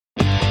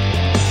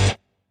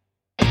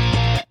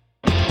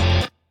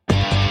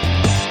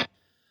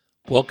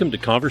Welcome to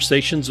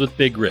Conversations with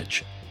Big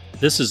Rich.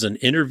 This is an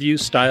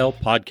interview-style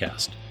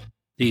podcast.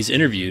 These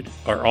interviewed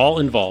are all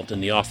involved in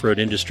the off-road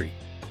industry.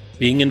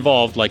 Being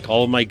involved, like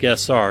all of my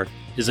guests are,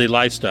 is a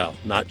lifestyle,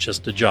 not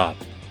just a job.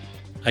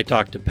 I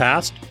talk to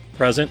past,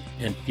 present,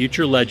 and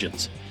future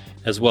legends,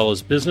 as well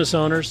as business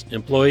owners,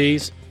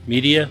 employees,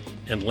 media,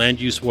 and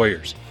land use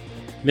warriors.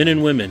 Men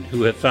and women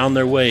who have found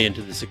their way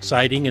into this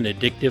exciting and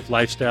addictive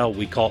lifestyle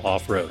we call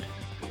off-road.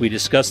 We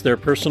discuss their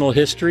personal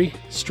history,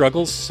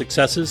 struggles,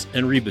 successes,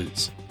 and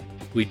reboots.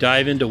 We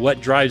dive into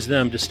what drives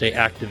them to stay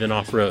active in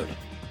off-road.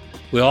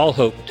 We all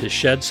hope to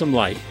shed some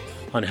light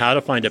on how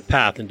to find a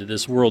path into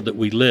this world that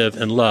we live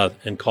and love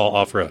and call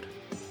off-road.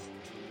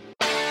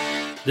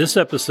 This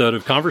episode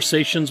of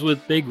Conversations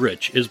with Big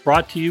Rich is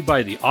brought to you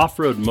by the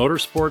Off-Road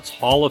Motorsports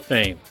Hall of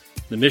Fame.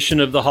 The mission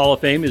of the Hall of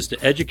Fame is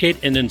to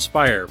educate and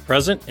inspire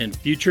present and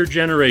future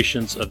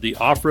generations of the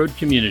off-road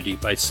community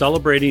by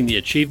celebrating the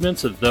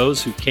achievements of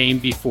those who came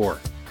before.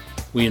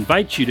 We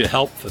invite you to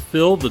help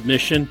fulfill the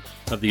mission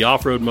of the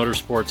Off-Road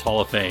Motorsports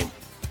Hall of Fame.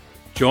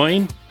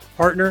 Join,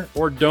 partner,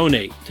 or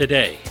donate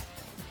today.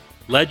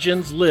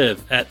 Legends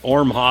live at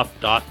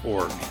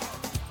ormhoff.org.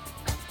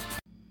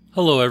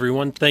 Hello,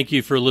 everyone. Thank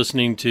you for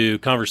listening to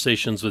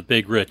Conversations with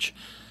Big Rich.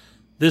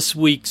 This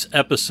week's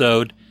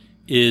episode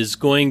is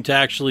going to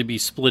actually be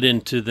split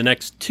into the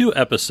next two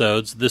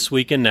episodes, this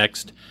week and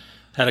next.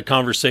 Had a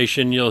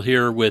conversation you'll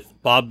hear with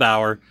Bob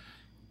Bauer.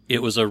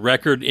 It was a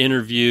record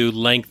interview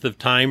length of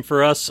time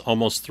for us,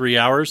 almost 3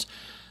 hours.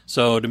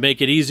 So to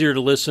make it easier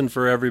to listen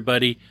for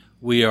everybody,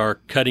 we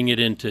are cutting it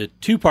into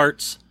two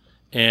parts,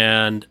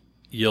 and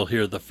you'll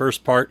hear the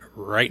first part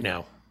right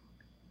now.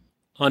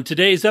 On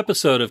today's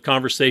episode of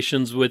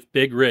Conversations with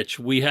Big Rich,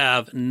 we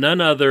have none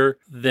other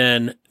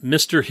than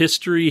Mr.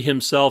 History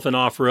himself in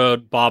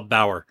off-road, Bob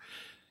Bauer.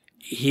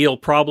 He'll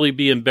probably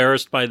be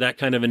embarrassed by that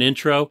kind of an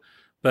intro,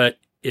 but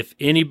if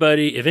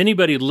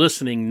anybody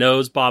listening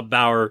knows Bob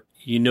Bauer,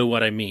 you know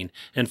what I mean.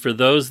 And for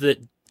those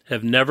that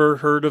have never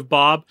heard of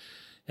Bob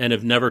and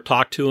have never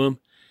talked to him,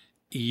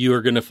 you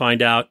are going to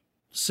find out.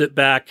 Sit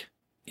back,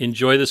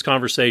 enjoy this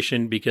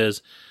conversation,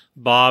 because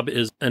Bob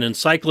is an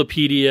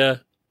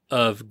encyclopedia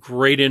of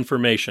great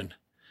information.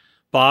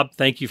 Bob,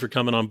 thank you for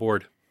coming on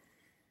board.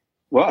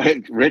 Well,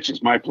 Rich,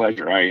 it's my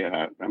pleasure.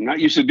 I'm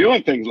not used to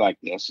doing things like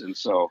this, and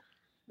so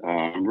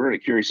I'm really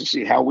curious to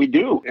see how we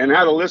do and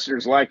how the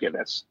listeners like it.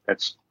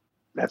 That's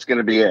going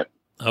to be it.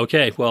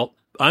 Okay, well,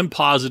 I'm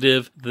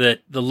positive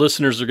that the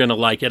listeners are going to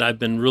like it. I've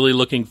been really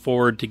looking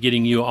forward to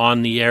getting you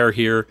on the air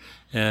here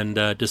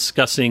and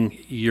discussing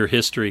your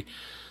history.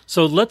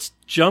 So let's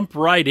jump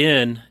right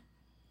in.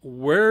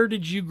 Where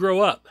did you grow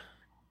up?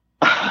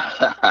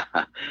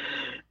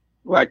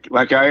 like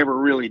I ever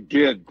really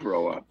did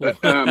grow up.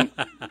 But, to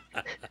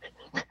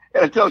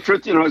tell the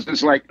truth, it's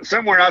just like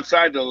somewhere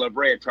outside the La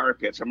Brea Tar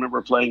Pits. I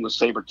remember playing with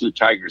saber-tooth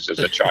tigers as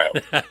a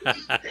child.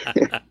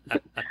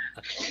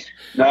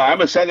 No,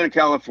 I'm a Southern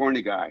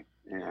California guy,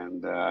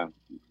 and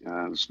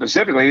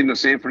specifically in the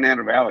San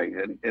Fernando Valley,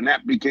 and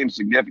that became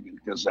significant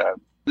because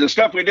the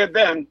stuff we did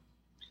then,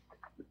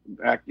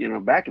 back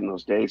in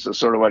those days, is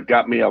sort of what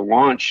got me a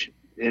launch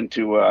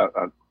into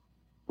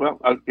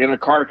in a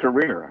car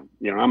career.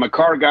 I'm a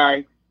car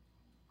guy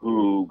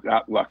who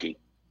got lucky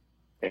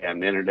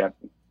and ended up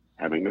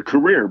having a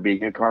career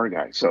being a car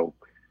guy. So,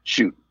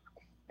 shoot,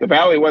 the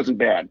Valley wasn't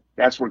bad.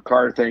 That's where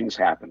car things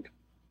happened.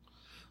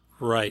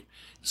 Right.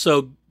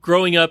 So,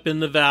 growing up in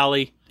the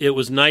Valley, it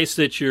was nice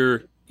that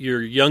you're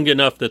young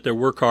enough that there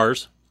were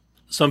cars.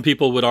 Some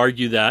people would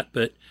argue that,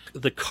 but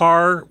the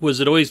car, was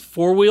it always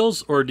four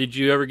wheels, or did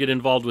you ever get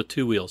involved with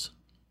two wheels?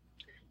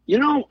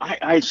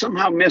 I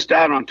somehow missed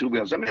out on two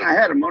wheels. I mean, I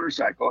had a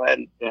motorcycle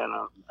and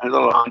a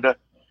little Honda,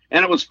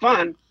 and it was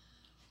fun.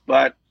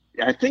 But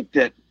I think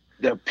that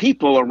the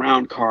people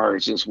around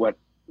cars is what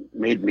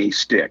made me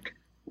stick.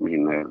 I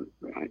mean,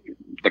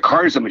 the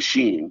car is a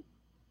machine,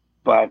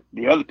 but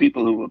the other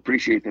people who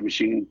appreciate the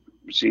machine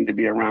seem to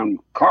be around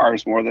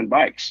cars more than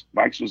bikes.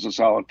 Bikes was a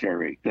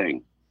solitary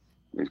thing.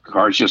 The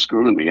cars just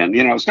grew to me. And,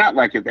 it's not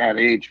like at that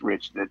age,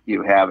 Rich, that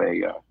you have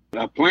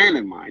a plan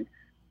in mind.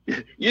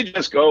 You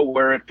just go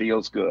where it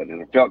feels good,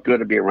 and it felt good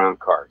to be around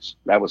cars.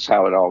 That was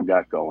how it all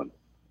got going.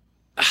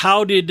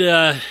 How did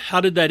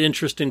that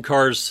interest in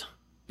cars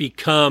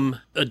become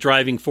a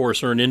driving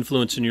force or an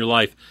influence in your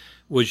life?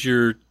 Were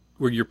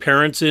your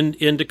parents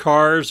into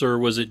cars, or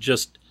was it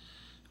just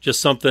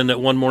something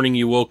that one morning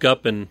you woke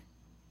up and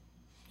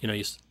you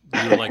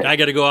were like, I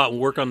got to go out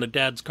and work on the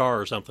dad's car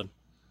or something?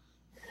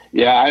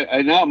 Yeah,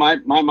 I know. My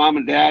mom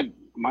and dad,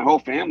 my whole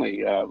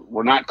family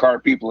were not car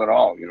people at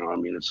all.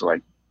 It's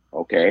like,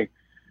 okay,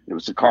 it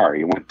was a car.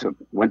 He went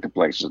to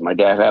places. My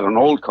dad had an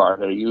old car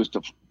that he used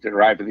to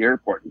drive to the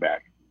airport and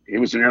back. He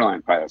was an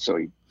airline pilot, so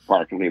he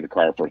parked and leave the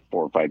car for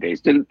 4 or 5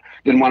 days. Didn't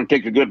want to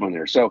take a good one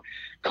there. So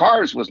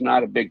cars was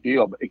not a big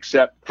deal,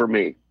 except for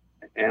me.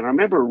 And I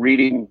remember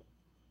reading,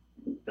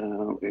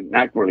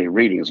 not really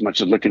reading as much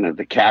as looking at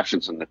the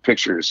captions and the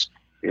pictures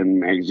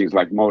in magazines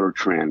like Motor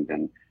Trend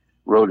and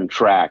Road and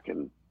Track.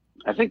 And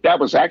I think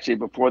that was actually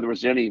before there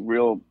was any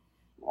real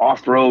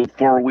off-road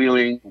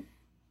four-wheeling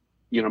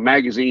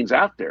magazines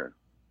out there.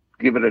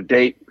 Give it a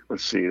date.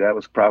 Let's see. That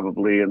was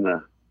probably in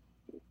the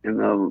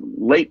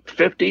late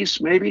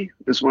 50s, maybe,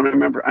 is when I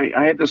remember.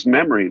 I had this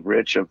memory,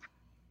 Rich, of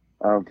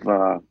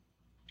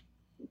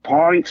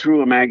pawing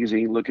through a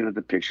magazine, looking at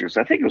the pictures.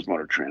 I think it was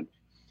Motor Trend.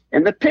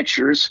 And the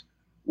pictures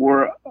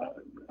were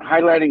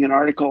highlighting an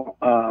article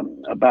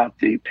about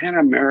the Pan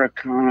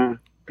American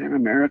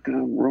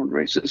road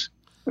races.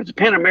 It's a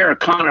Pan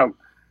Americana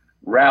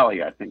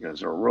rally, I think,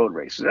 as a road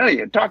races.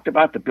 Anyway, it talked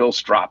about the Bill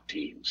Strop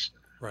teams,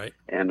 right,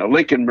 and the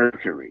Lincoln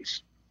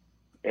Mercuries,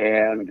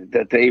 and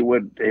that they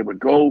would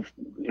go,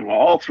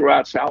 all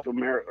throughout South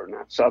America, or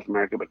not South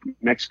America, but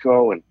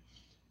Mexico and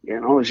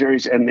all those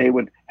areas, and they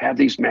would have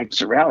these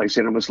magazine rallies,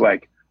 and it was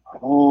like,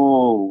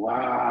 oh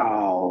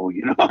wow,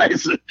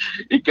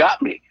 it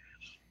got me,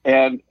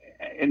 and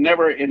it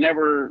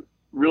never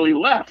really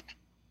left,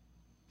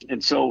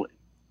 and so,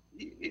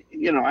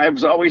 I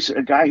was always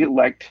a guy who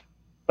liked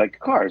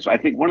cars. I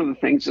think one of the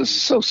things is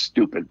so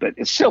stupid, but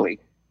it's silly.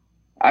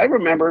 I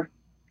remember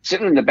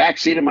sitting in the back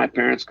seat of my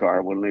parents'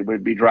 car when they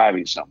would be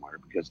driving somewhere,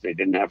 because they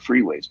didn't have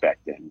freeways back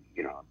then.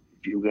 If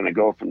you were going to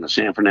go from the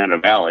San Fernando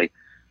Valley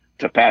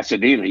to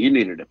Pasadena, you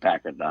needed to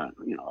pack a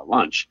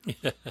lunch.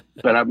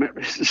 But I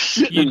remember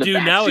sitting you in the do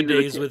back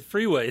nowadays seat with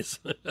freeways.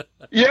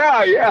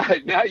 Yeah.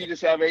 Now you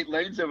just have 8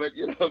 lanes of it,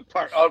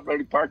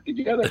 already parked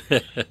together.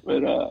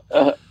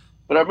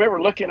 But I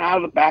remember looking out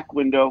of the back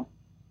window,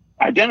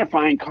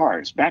 identifying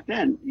cars. Back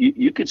then,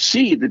 you could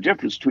see the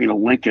difference between a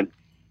Lincoln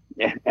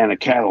and a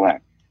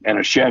Cadillac and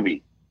a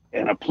Chevy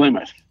and a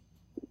Plymouth.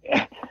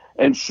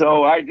 And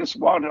so I just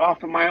wandered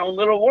off in my own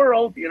little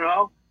world,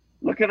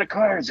 looking at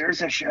cars.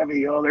 There's a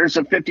Chevy. Oh, there's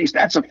a 50.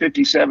 That's a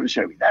 57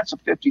 Chevy. That's a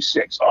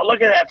 56. Oh,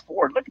 look at that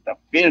Ford. Look at the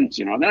fins,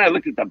 And then I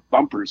looked at the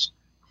bumpers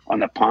on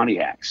the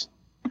Pontiacs.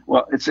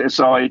 Well,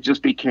 it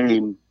just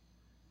became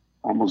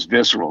almost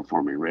visceral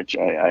for me, Rich.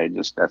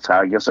 That's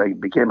how I guess I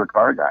became a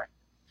car guy.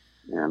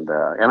 And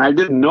I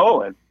didn't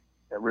know it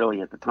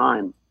really at the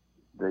time.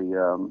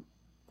 The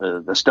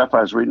stuff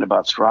I was reading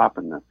about Strop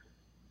and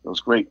those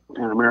great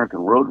Pan American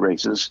road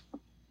races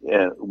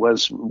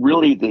was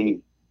really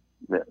the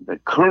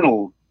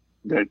kernel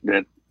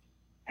that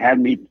had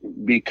me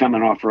become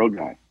an off-road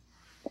guy.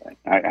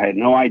 I had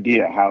no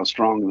idea how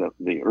strong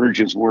the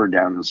urges were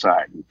down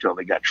inside until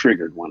they got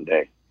triggered one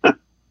day. That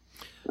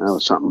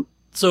was something.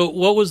 So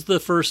what was the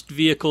first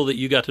vehicle that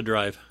you got to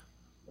drive?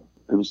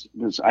 It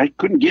was I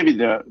couldn't give you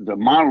the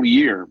model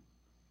year,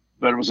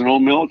 but it was an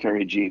old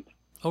military Jeep.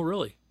 Oh,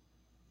 really?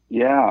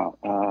 Yeah.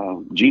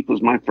 Jeep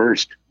was my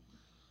first,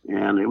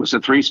 and it was a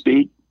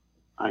 3-speed.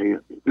 I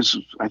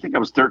think I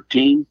was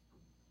 13.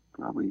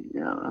 Probably,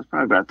 yeah, I was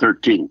probably about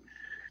 13.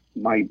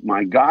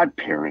 My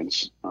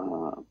godparents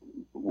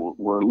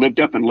lived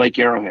up in Lake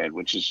Arrowhead,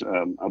 which is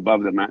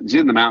above the mountains,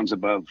 in the mountains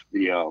above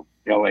the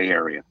L.A.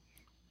 area.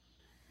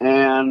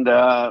 And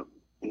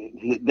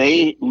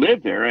they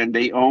lived there, and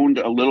they owned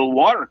a little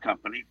water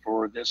company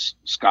for this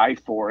Sky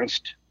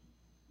Forest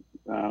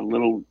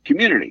little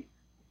community.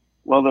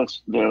 Well,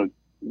 the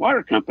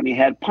water company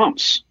had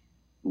pumps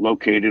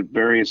located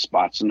various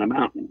spots in the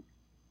mountain,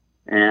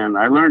 and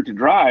I learned to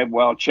drive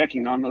while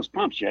checking on those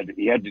pumps.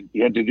 You had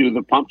to do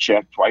the pump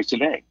check twice a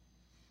day.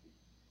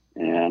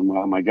 And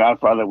while my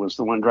godfather was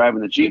the one driving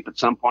the Jeep, at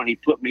some point he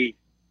put me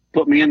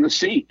in the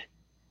seat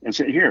and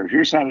said,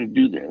 "Here's how to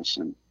do this."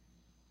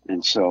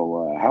 And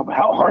so how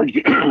hard,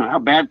 how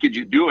bad could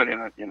you do it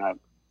in a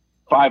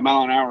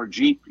 5-mile-an-hour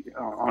Jeep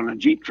on a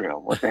Jeep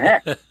trail? What the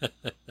heck?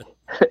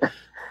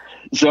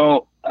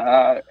 So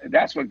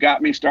that's what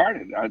got me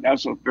started. That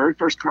was the very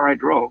first car I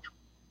drove,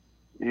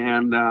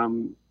 and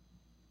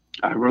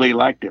I really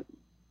liked it.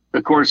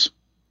 Of course,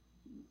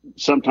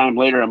 sometime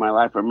later in my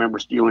life, I remember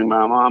stealing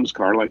my mom's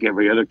car like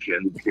every other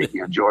kid and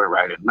taking a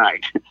joyride at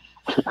night.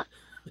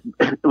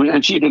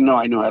 And she didn't know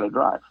I knew how to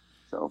drive.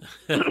 So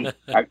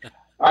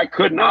I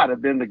could not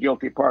have been the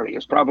guilty party.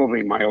 It's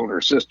probably my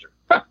older sister.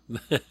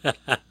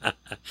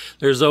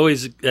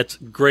 That's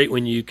great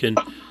when you can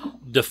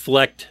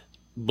deflect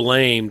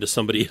blame to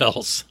somebody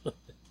else.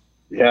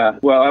 Yeah,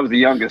 well, I was the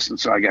youngest, and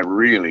so I got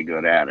really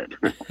good at it.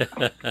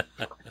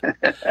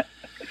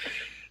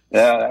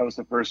 Yeah, that was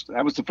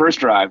the first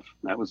drive.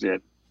 That was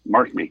it.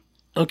 Marked me.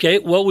 Okay,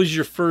 what was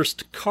your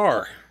first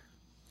car?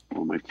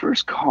 Well, my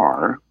first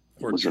car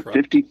was truck? A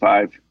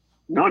 55.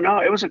 No,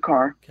 it was a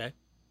car. Okay.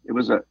 It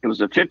was a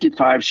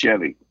 55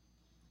 Chevy,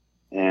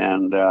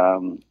 and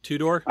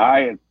 2-door.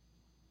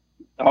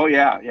 Oh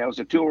yeah, it was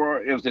a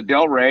 2-door. It was a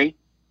Del Rey.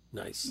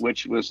 Nice.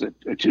 Which was a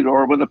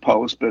 2-door with a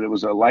post, but it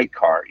was a light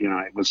car.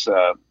 It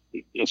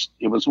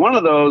was one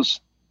of those.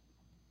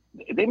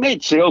 They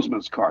made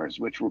salesman's cars,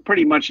 which were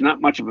pretty much not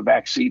much of a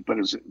back seat, but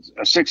it was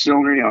a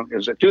 6-cylinder. It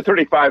was a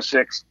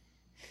 235/6,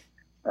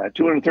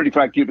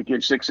 235 cubic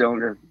inch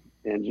 6-cylinder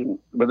engine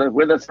with a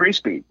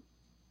 3-speed.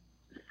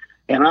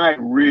 And I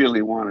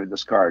really wanted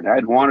this car.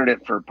 I'd wanted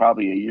it for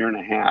probably a year and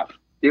a half.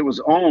 It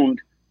was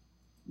owned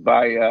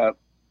by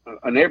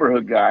a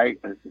neighborhood guy,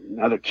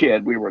 another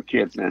kid. We were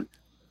kids then,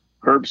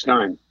 Herb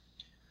Stein.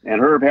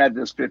 And Herb had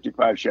this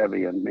 55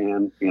 Chevy, and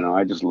man,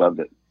 I just loved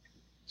it.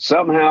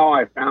 somehow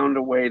I found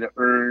a way to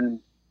earn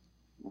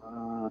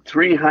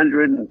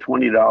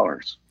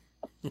 $320.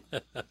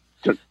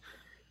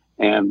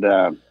 And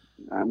I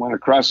went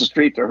across the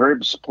street to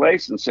Herb's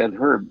place and said,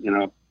 Herb,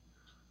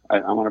 I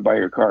want to buy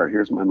your car.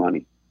 Here's my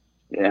money.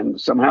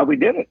 And somehow we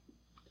did it.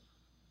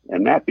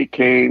 And that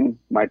became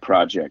my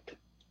project.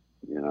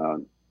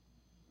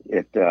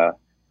 It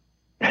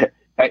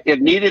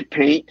it needed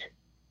paint.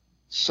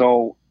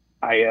 So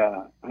I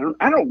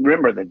don't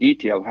remember the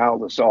detail of how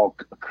this all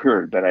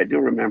occurred, but I do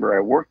remember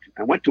I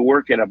went to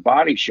work at a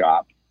body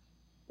shop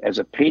as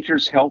a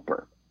painter's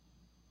helper,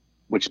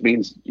 which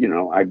means,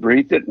 I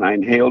breathed it and I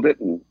inhaled it,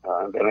 and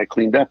then I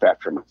cleaned up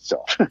after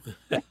myself.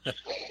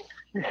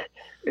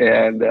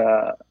 and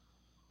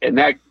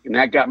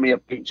that got me a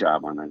paint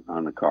job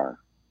on the car.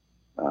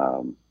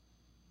 And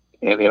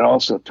it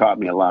also taught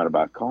me a lot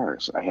about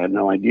cars. I had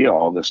no idea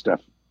all this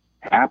stuff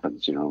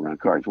happens, around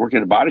cars. Work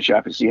at a body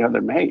shop and see how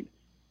they're made,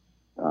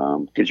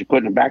 because you're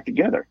putting them back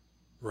together.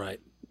 Right.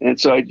 And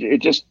so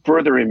it just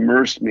further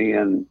immersed me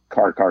in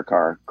car guy.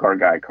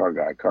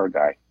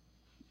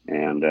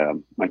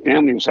 And my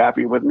family was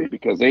happy with me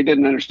because they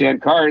didn't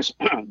understand cars.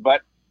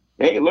 But,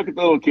 hey, look at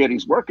the little kid.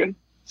 He's working.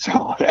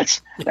 So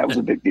that was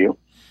a big deal.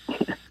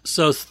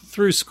 So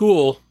through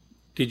school,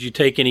 did you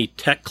take any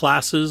tech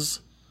classes,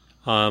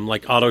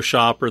 like auto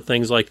shop or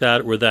things like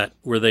that?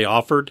 Were they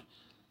offered?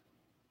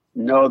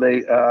 No,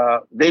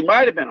 they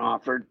might have been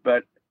offered,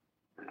 but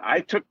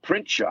I took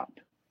print shop.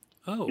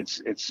 Oh,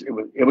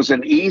 it was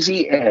an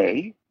easy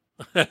A.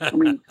 I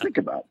mean, think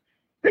about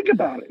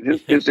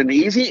it. It was an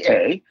easy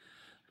A.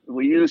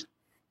 We used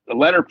the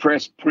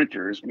letterpress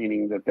printers,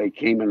 meaning that they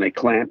came and they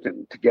clamped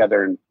it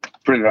together and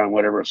printed on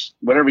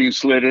whatever you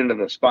slid into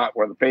the spot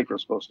where the paper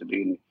was supposed to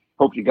be, and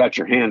hope you got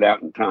your hand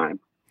out in time.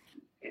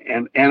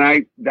 And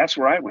that's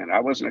where I went. I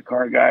wasn't a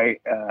car guy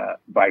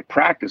by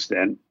practice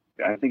then.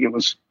 I think it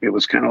was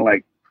kind of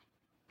like,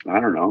 I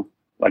don't know,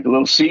 like a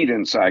little seed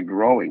inside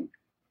growing,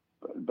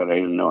 but I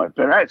didn't know it.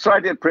 So I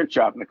did print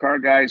shop, and the car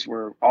guys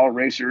were all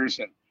racers,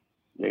 and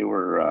they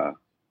were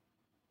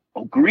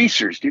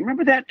greasers. Do you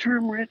remember that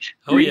term, Rich?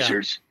 Oh,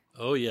 greasers. Yeah.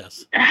 Oh,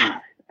 yes. I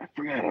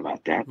forgot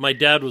about that. My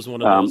dad was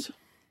one of those.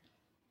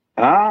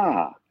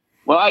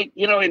 Well,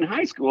 in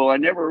high school, I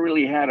never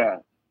really had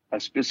a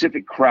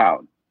specific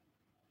crowd.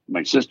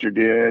 My sister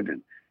did,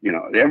 and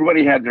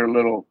everybody had their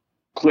little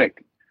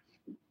clique,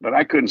 but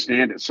I couldn't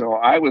stand it. So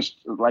I was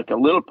like a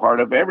little part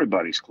of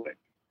everybody's clique.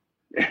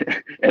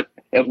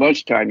 At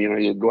lunchtime,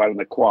 you'd go out in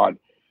the quad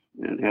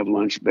and have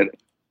lunch, but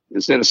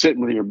instead of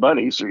sitting with your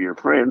buddies or your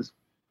friends,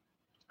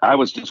 I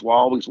was just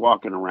always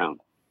walking around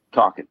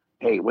talking.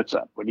 Hey, what's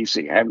up? What do you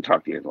see? I haven't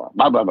talked to you in a while.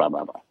 Blah, blah, blah,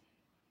 blah, blah.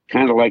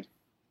 Kind of like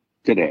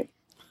today.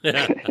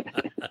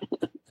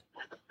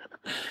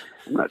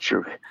 I'm not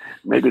sure.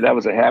 Maybe that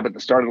was a habit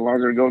that started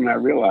longer ago than I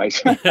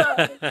realized.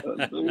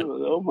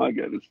 Oh my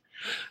goodness.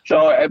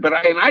 So, I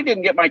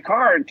didn't get my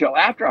car until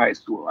after high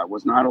school. I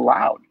was not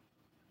allowed.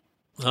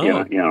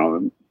 Oh.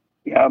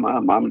 Yeah, my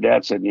mom and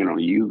dad said,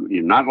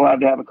 you're not allowed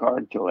to have a car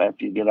until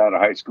after you get out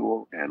of high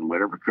school, and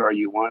whatever car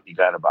you want, you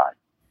got to buy.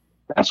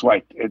 That's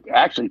why it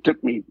actually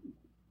took me,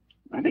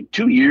 I think,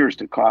 2 years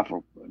to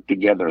coffer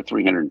together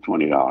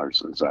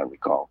 $320, as I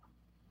recall.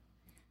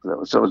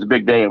 So it was a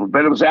big day,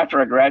 but it was after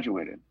I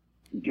graduated.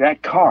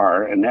 That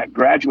car and that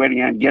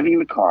graduating and getting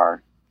the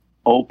car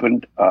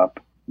opened up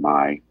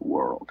my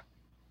world.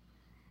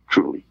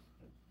 Truly.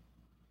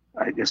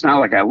 It's not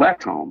like I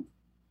left home.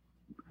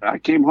 I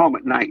came home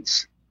at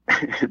nights.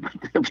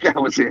 That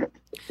was it.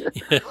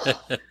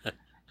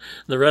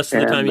 The rest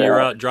of the time you were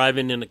out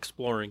driving and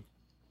exploring.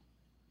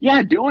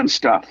 Yeah, doing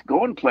stuff,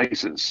 going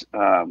places.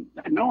 I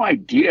had no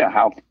idea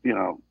how,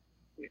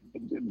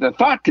 the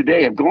thought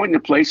today of going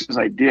to places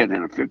I did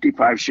in a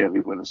 55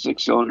 Chevy with a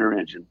 6-cylinder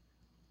engine.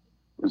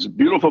 It was a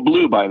beautiful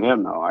blue by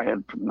then, though. I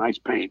had nice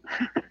paint.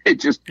 It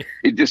just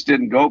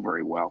didn't go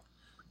very well.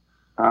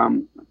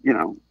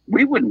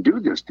 We wouldn't do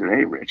this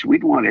today, Rich.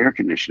 We'd want air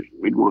conditioning.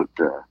 We'd want,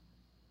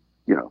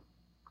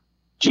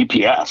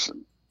 GPS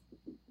and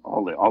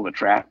all the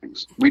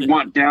trappings. We'd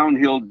want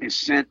downhill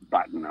descent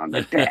button on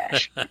the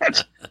dash.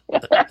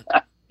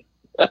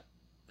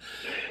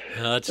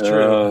 That's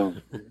true.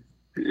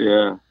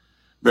 Yeah,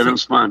 but it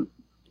was fun.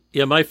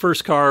 Yeah, my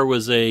first car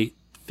was a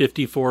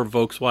 54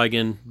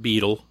 Volkswagen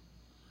Beetle.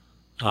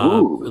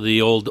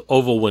 The old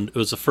oval window. It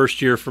was the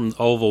first year from the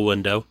oval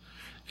window.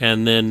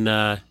 And then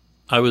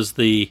I was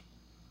the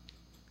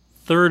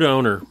third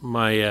owner.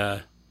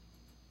 My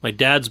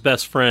dad's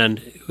best friend,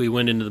 who he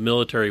went into the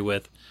military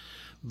with,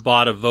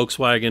 bought a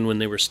Volkswagen when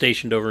they were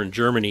stationed over in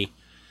Germany,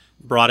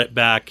 brought it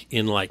back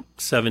in like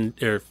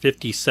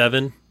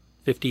 57,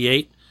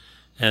 58,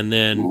 and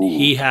then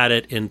he had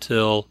it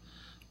until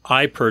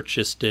I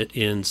purchased it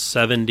in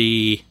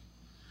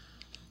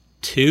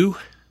 72,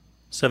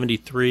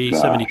 73,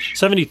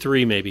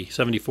 73 maybe,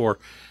 74,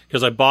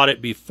 because I bought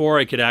it before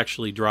I could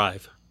actually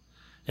drive.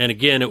 And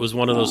again, it was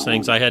one of those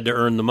things I had to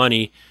earn the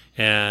money,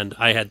 and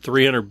I had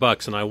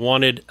 $300 and I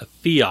wanted a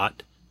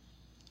Fiat,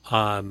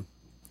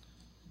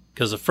 because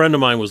because a friend of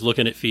mine was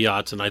looking at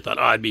Fiats, and I thought,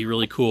 oh, it'd be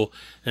really cool.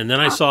 And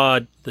then I saw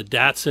the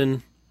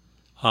Datsun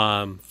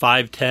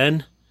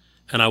 510,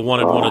 and I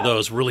wanted one of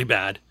those really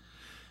bad,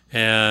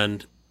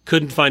 and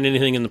couldn't find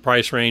anything in the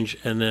price range.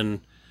 And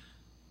then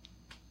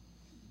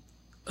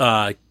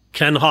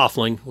Ken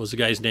Hoffling was the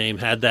guy's name,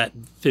 had that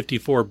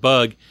 54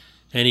 Bug,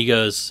 and he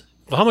goes,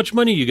 well, how much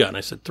money you got? And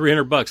I said,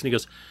 $300. And he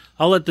goes,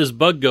 I'll let this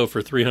Bug go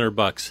for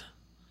 $300.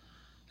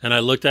 And I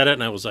looked at it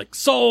and I was like,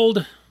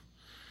 sold.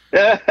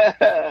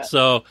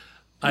 So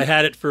I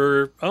had it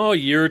for, a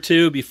year or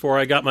two before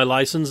I got my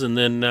license, and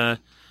then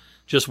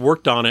just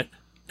worked on it.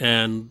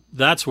 And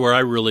that's where I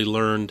really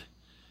learned.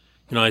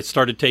 I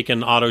started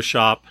taking auto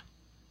shop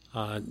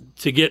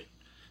to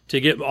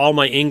get all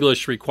my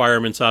English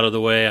requirements out of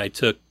the way.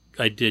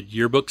 I did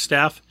yearbook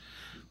staff.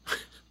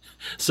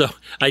 So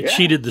I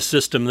cheated the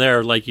system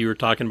there, like you were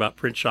talking about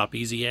print shop,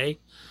 Easy A.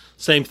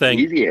 Same thing.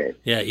 Easy A.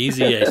 Yeah,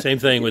 Easy A. Same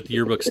thing with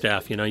yearbook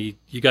staff. I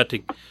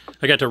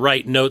got to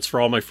write notes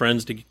for all my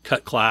friends to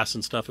cut class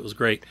and stuff. It was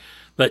great.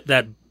 But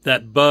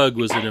that Bug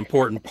was an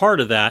important part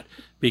of that,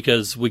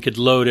 because we could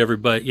load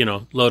everybody,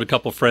 load a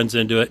couple friends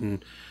into it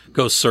and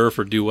go surf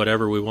or do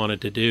whatever we wanted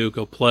to do,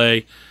 go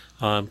play,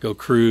 go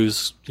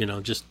cruise,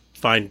 just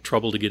find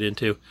trouble to get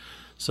into.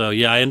 So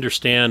yeah, I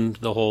understand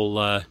the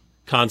whole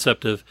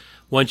concept of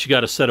once you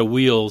got a set of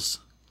wheels,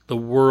 the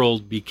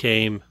world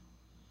became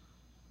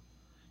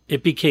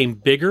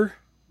bigger,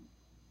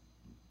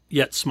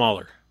 yet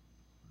smaller.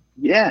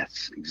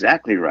 Yes,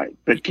 exactly right.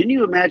 But can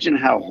you imagine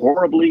how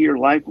horribly your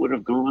life would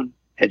have gone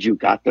had you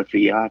got the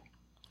Fiat?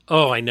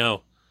 Oh, I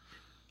know.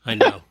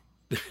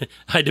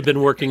 I'd have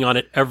been working on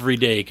it every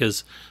day,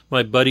 because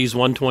my buddy's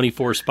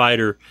 124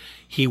 Spider,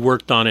 he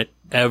worked on it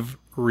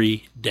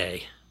every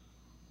day.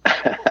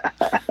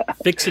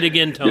 Fix it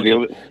again,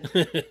 Tony.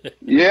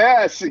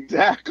 Yes,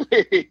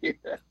 exactly.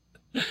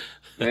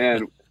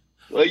 Man,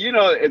 well,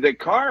 the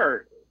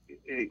car,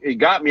 it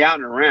got me out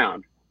and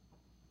around,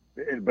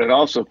 but it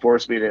also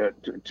forced me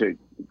to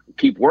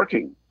keep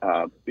working,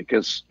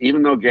 because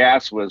even though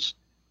gas was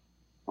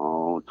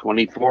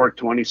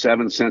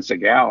 27 cents a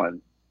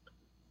gallon,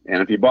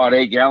 and if you bought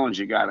 8 gallons,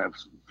 you got a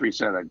free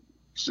set of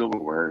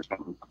silverware or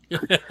something.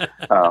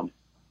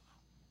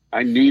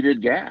 I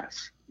needed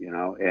gas,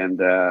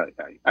 and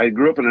I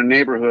grew up in a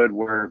neighborhood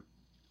where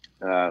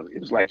it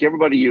was like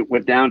everybody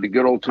went down to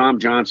good old Tom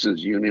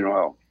Johnson's Union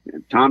Oil.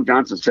 Tom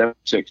Johnson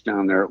 76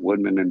 down there at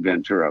Woodman and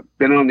Ventura.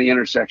 Been on the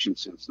intersection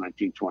since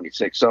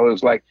 1926. So it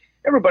was like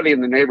everybody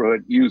in the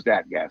neighborhood used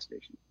that gas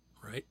station.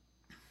 Right.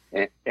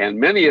 And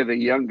many of the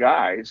young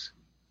guys,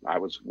 I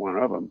was one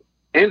of them,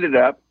 ended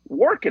up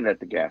working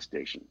at the gas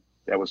station.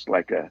 That was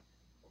like a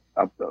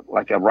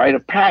rite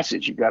of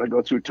passage. You got to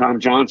go through Tom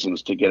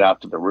Johnson's to get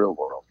out to the real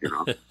world,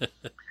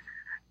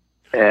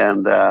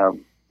 and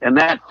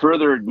that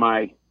furthered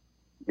my,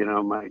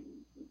 my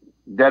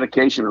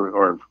dedication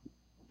or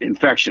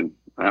infection,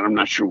 I'm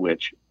not sure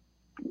which,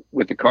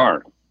 with the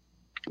car.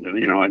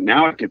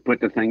 Now I could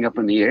put the thing up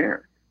in the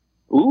air.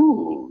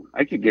 Ooh,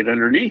 I could get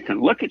underneath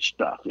and look at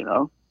stuff,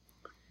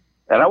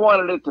 And I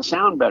wanted it to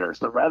sound better.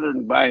 So rather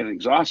than buy an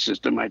exhaust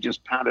system, I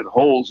just pounded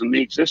holes in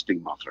the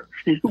existing muffler.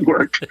 It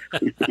worked.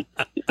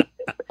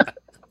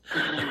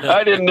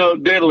 I didn't know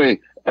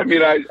diddly. I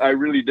mean, I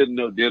really didn't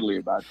know diddly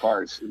about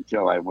cars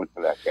until I went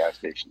to that gas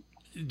station.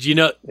 Do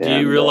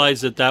you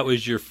realize that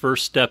was your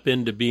first step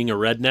into being a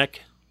redneck?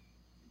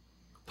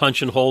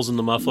 Punching holes in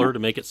the muffler to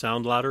make it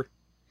sound louder?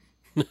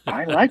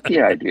 I like the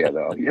idea,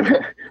 though.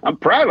 I'm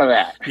proud of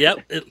that.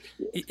 Yep.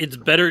 It's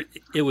better.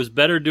 It was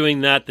better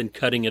doing that than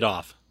cutting it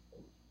off.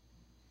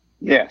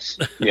 Yes.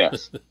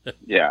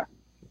 Yeah.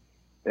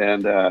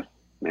 And,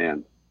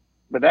 man,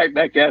 but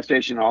that gas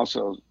station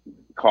also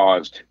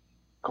caused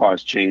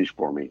change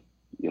for me.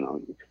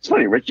 It's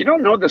funny, Rich, you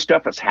don't know the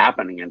stuff that's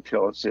happening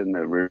until it's in the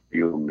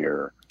rearview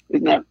mirror.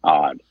 Isn't that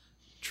odd?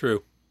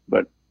 True.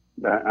 But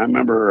I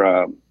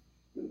remember,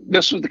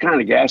 this was the kind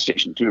of gas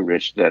station too,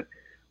 Rich, that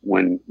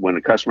when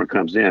a customer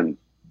comes in,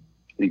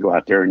 you go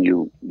out there and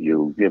you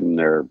give them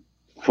their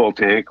full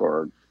tank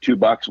or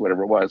 $2,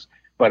 whatever it was,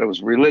 but it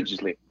was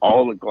religiously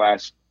all the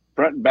glass,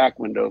 front and back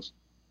windows,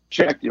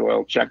 check the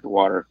oil, check the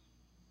water,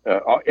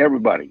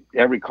 everybody,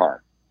 every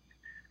car.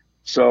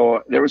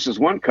 So there was this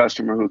one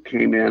customer who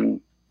came in.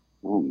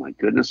 Oh my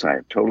goodness, I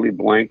have totally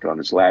blanked on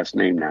his last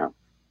name now.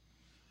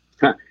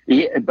 But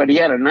he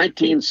had a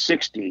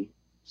 1960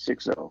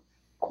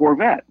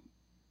 Corvette.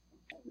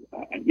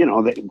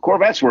 The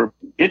Corvettes were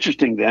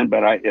interesting then,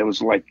 but it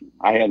was like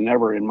I had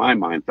never in my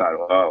mind thought,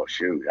 oh,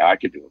 shoot, I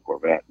could do a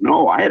Corvette.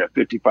 No, I had a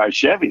 55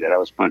 Chevy that I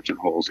was punching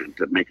holes in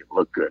to make it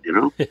look good,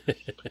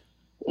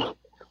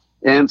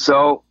 And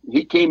so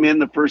he came in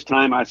the first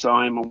time I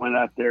saw him. I went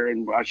out there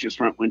and washed his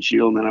front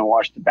windshield, and then I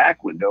washed the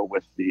back window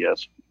with the,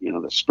 the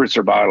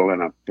spritzer bottle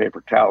and a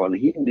paper towel, and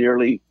he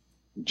nearly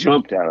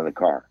jumped out of the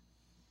car.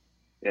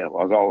 Yeah, it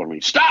was all over me.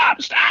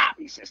 Stop!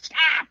 He said,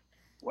 stop!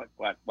 What?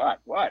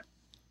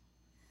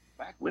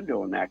 Back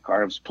window in that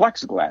car, it was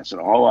plexiglass,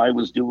 and all I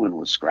was doing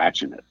was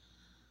scratching it.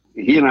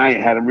 He and I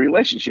had a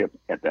relationship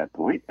at that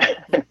point.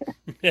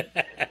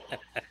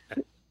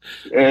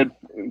 And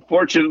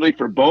fortunately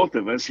for both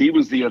of us, he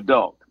was the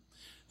adult,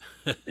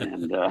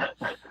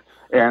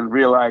 and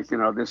realized,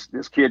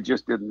 this kid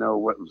just didn't know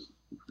what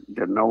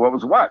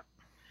was what.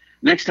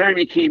 Next time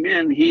he came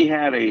in, he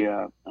had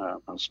a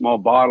small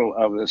bottle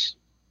of this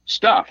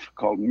stuff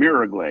called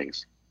Mirror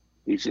Glaze.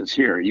 He says,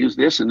 "Here, use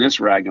this and this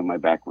rag on my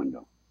back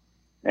window,"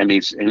 and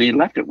he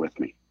left it with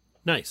me.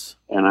 Nice.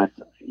 And I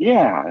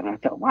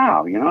thought,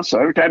 wow, So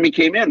every time he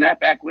came in, that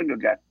back window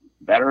got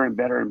better and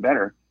better and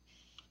better,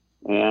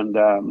 and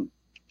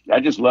I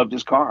just loved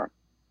his car.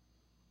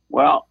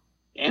 Well,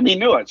 and he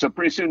knew it. So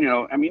pretty soon,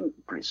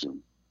 pretty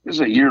soon. This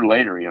is a year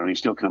later, he's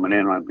still coming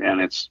in,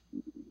 and it's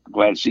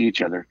glad to see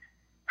each other.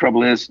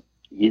 Trouble is,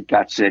 he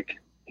got sick.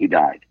 He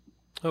died.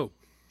 Oh.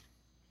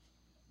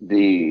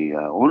 The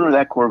owner of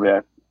that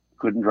Corvette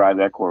couldn't drive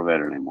that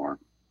Corvette anymore.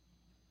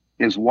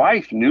 His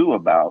wife knew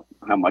about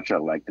how much I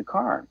liked the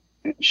car.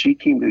 And she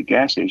came to the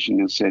gas station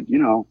and said,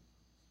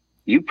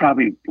 you'd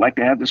probably like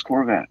to have this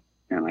Corvette.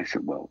 And I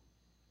said, well,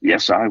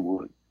 yes, I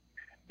would.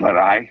 But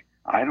I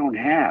don't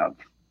have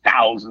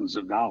thousands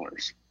of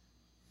dollars.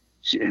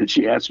 And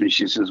she asked me,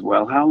 she says,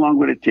 well, how long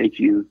would it take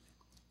you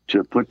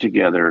to put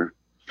together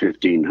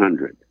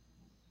 1,500?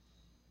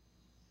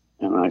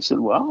 And I said,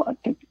 well, I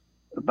think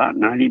about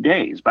 90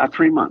 days, about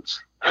 3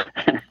 months.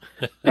 And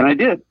I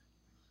did.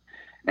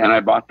 And I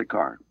bought the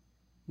car.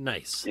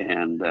 Nice.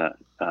 And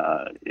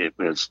it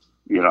was,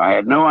 I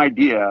had no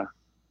idea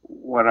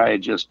what I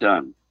had just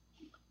done.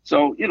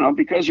 So,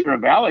 because you're a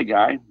Valley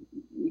guy,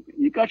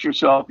 you got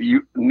yourself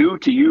new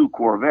to you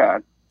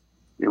Corvette.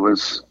 It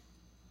was,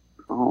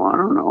 I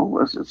don't know,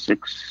 was it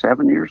 6,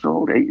 7 years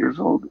old, 8 years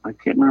old? I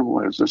can't remember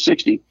what it was. A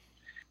 60.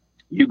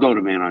 You go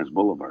to Van Nuys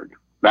Boulevard.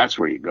 That's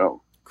where you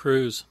go.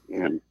 Cruise.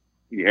 And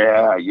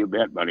yeah, you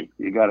bet, buddy.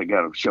 You got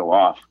to show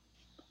off.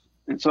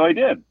 And so I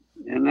did.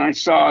 And I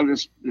saw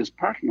this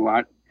parking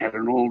lot at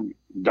an old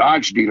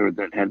Dodge dealer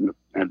that had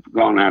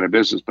gone out of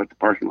business, but the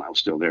parking lot was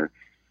still there.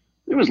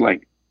 It was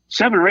like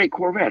 7 or 8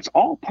 Corvettes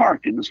all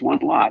parked in this one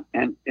lot.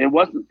 And it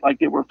wasn't like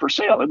they were for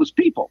sale. It was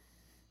people.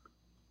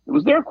 It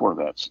was their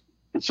Corvettes.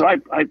 And so I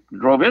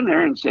drove in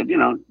there and said,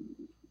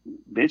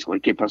 basically,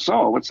 ¿Qué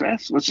pasó? What's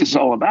this? What's this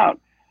all about?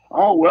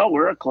 Oh, well,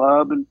 we're a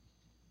club, and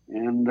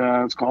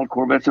it's called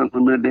Corvettes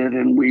Unlimited,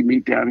 and we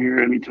meet down here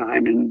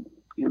anytime, and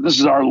this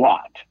is our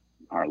lot.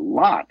 Our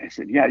lot. I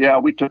said, yeah,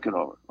 we took it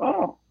over.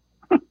 Oh.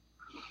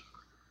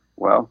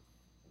 Well,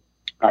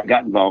 I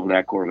got involved with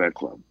that Corvette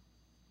club.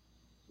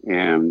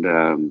 And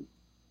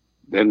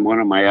then one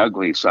of my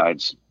ugly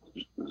sides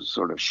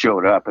sort of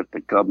showed up at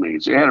the club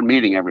meetings. They had a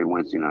meeting every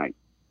Wednesday night,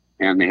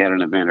 and they had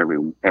an event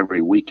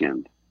every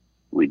weekend.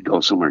 We'd go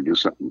somewhere and do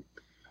something.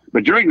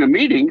 But during the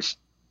meetings,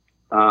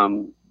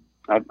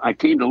 I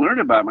came to learn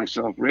about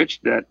myself, Rich,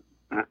 that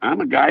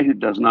I'm a guy who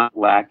does not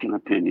lack an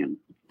opinion.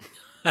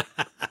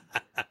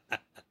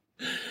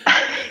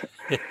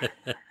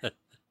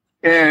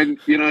 And,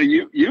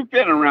 you've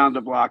been around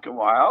the block a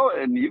while,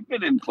 and you've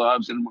been in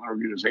clubs and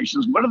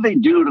organizations. What do they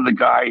do to the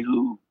guy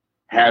who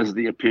has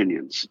the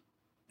opinions?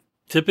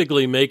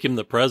 Typically make him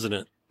the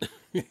president.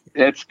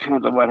 That's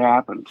kind of what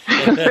happened.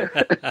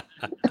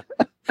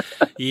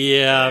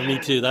 Yeah, me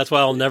too. That's why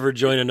I'll never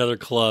join another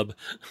club.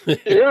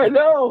 Yeah, I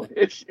know.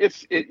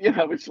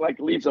 It's like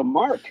leaves a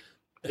mark.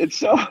 And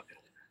so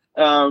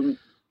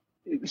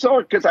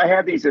because I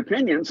had these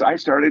opinions, I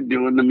started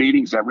doing the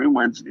meetings every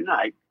Wednesday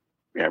night.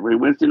 Every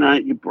Wednesday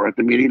night, you brought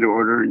the meeting to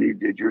order and you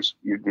did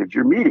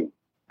your meeting.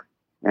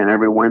 And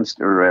every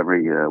Wednesday or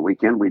every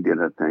weekend, we did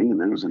a thing, and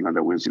then there was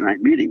another Wednesday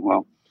night meeting.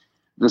 Well,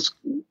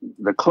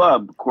 the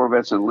club,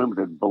 Corvettes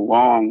Unlimited,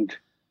 belonged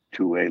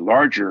to a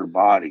larger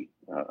body,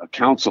 a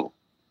council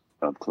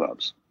of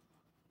clubs.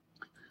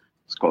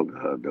 It's called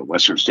the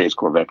Western States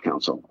Corvette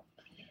Council.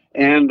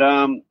 And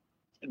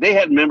they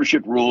had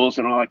membership rules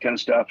and all that kind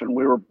of stuff, and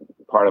we were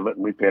part of it,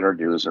 and we paid our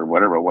dues or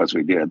whatever it was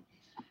we did.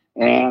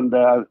 And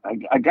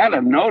I got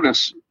a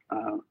notice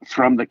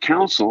from the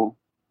council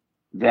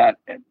that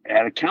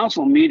at a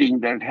council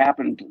meeting that had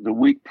happened the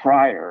week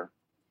prior,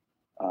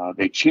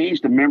 they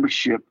changed the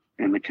membership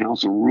and the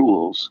council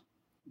rules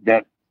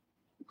that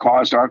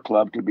caused our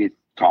club to be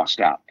tossed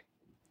out.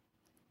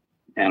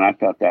 And I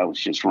thought that was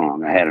just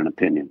wrong. I had an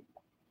opinion.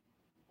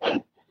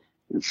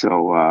 And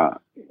so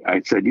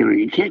I said,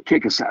 you can't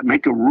kick us out,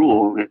 make a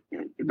rule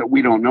that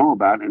we don't know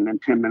about, and then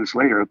 10 minutes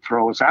later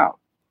throw us out.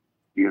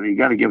 You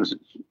got to give us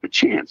a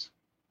chance.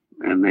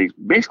 And they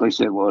basically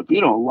said, well, if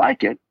you don't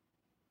like it,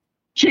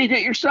 change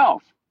it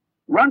yourself.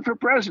 Run for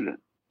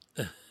president.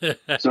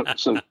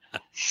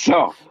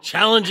 So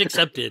challenge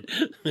accepted.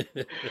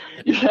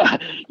 Yeah,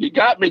 you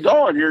got me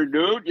going here,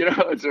 dude.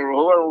 It's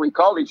whatever we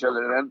called each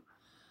other then.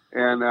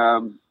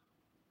 And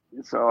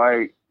so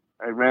I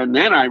ran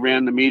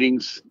the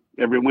meetings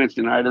every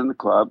Wednesday night in the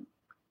club.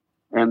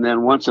 And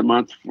then once a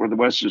month for the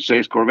Western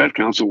States Corvette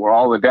Council, where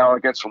all the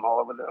delegates from all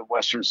over the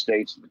Western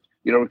states,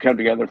 would come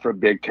together for a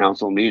big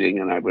council meeting,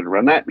 and I would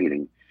run that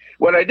meeting.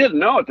 What I didn't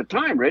know at the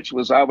time, Rich,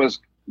 was I was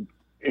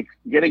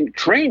getting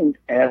trained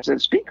as a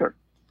speaker.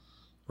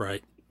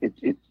 Right.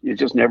 It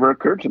just never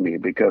occurred to me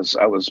because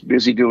I was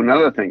busy doing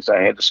other things.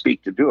 I had to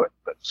speak to do it.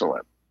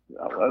 celeb.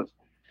 That was.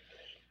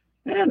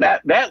 And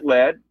that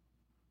led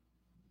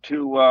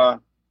to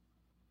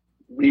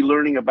me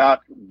learning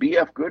about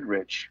B.F.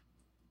 Goodrich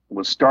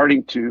was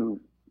starting to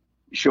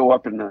show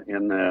up in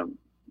the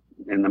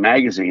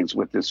magazines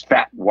with this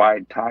fat,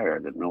 wide tire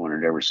that no one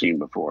had ever seen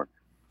before.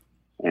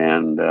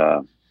 And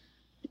I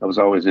was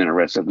always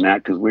interested in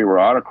that because we were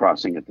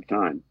autocrossing at the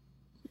time.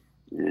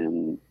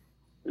 And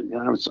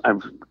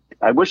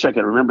I wish I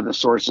could remember the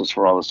sources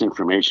for all this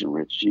information,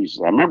 Rich.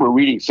 Jesus, I remember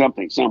reading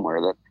something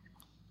somewhere that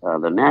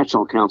the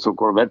National Council of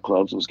Corvette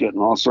Clubs was getting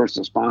all sorts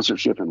of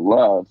sponsorship and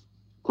love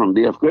from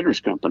B.F.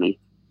 Goodrich Company.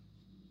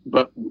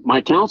 But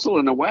my council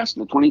in the West,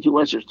 the 22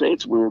 Western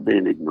states, we were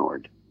being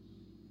ignored.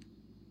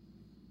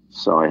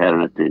 So I had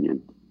an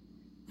opinion.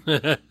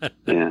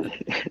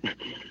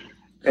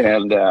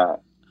 and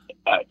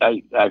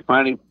I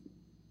finally,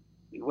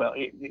 well,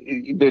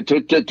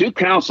 the two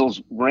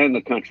councils ran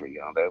the country.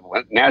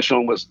 The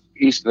National was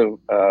east of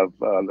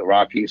the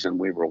Rockies, and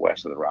we were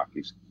west of the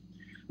Rockies.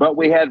 But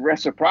we had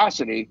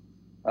reciprocity.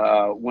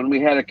 When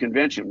we had a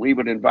convention, we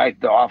would invite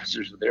the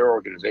officers of their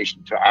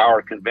organization to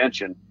our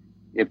convention.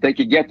 If they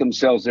could get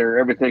themselves there,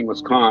 everything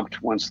was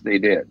comped once they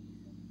did.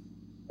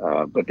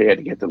 But they had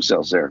to get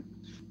themselves there.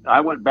 I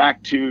went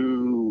back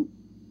to,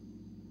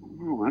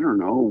 I don't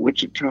know,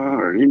 Wichita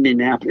or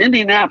Indianapolis.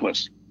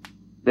 Indianapolis.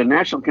 The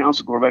National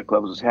Council of Corvette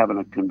Clubs was having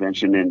a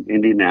convention in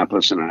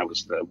Indianapolis, and I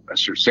was the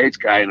Western States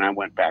guy, and I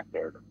went back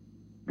there to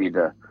be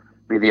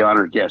the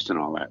honored guest and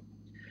all that.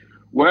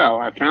 Well,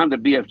 I found the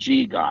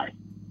BFG guy,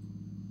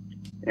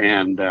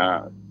 and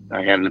I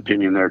had an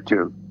opinion there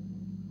too.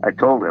 I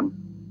told him,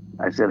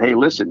 I said, hey,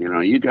 listen,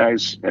 you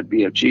guys at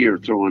BFG are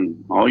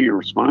throwing all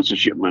your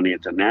sponsorship money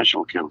at the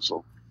National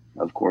Council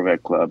of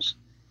Corvette Clubs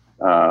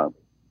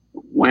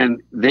when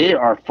they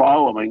are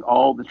following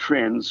all the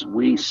trends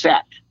we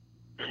set.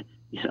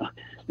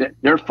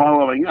 They're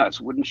following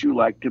us. Wouldn't you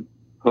like to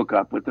hook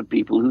up with the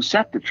people who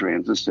set the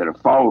trends instead of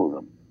follow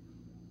them?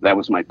 That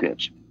was my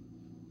pitch.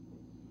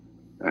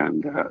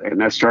 And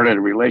that started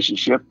a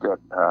relationship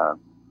that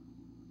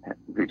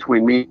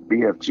between me and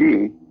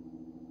BFG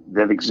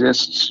that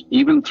exists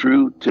even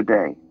through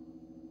today.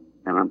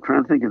 And I'm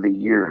trying to think of the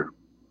year.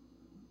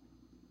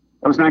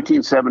 That was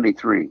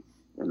 1973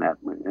 in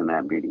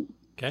that meeting.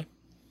 Okay.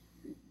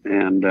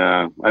 And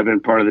I've been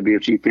part of the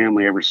BFG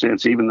family ever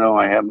since, even though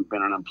I haven't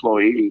been an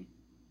employee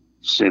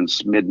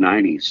since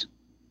mid-90s.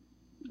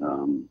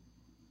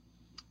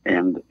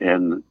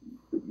 And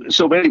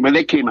so anyway,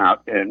 they came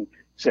out and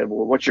said,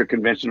 well, what's your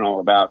convention all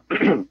about?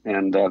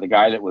 And the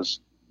guy that was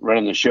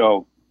running the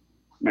show,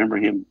 remember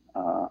him?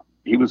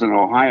 He was an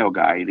Ohio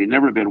guy. He'd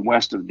never been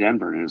west of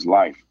Denver in his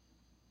life.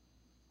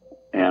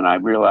 And I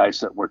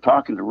realized that we're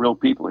talking to real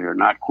people here,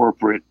 not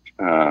corporate.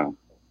 I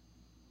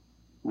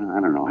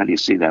don't know. How do you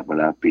see that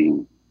without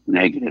being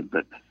negative?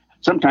 But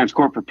sometimes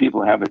corporate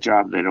people have a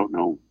job. They don't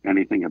know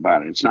anything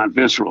about it. It's not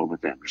visceral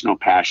with them. There's no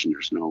passion.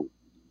 There's no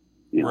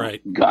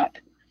gut.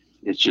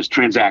 It's just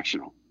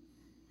transactional.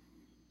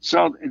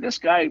 So this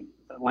guy,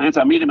 Lance,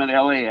 I meet him at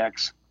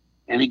LAX,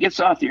 and he gets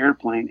off the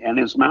airplane, and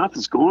his mouth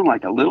is going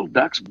like a little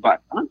duck's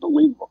butt.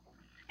 Unbelievable.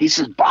 He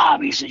says,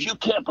 Bob, he says, you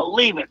can't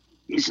believe it.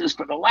 He says,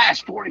 for the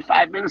last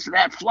 45 minutes of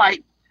that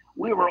flight,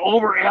 we were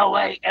over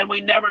LA, and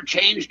we never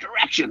changed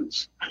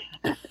directions.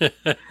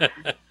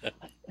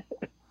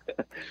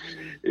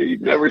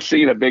 You've never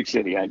seen a big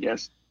city, I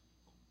guess.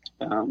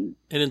 And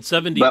in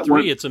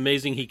 73, it's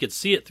amazing he could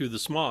see it through the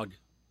smog.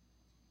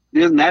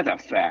 Isn't that a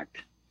fact?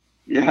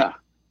 Yeah,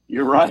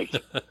 you're right.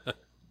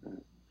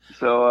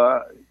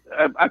 So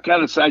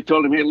I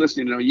told him, hey,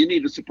 listen, you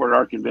need to support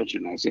our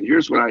convention. I said,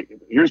 here's my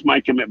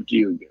commitment to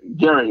you.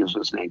 Gary is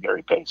his name,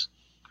 Gary Pace.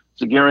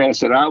 So Gary, I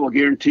said, I will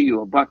guarantee you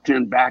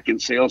 $1.10 back in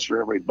sales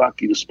for every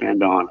 $1 you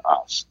spend on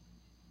us.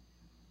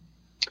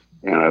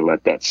 And I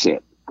let that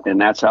sit. And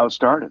that's how it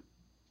started.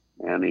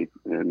 And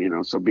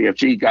so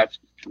BFG got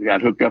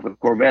hooked up with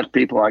Corvette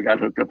people. I got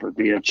hooked up with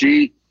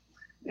BFG,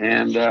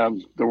 and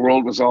the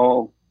world was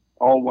all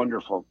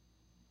wonderful.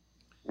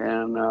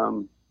 And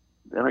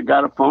then I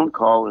got a phone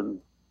call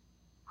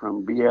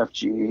from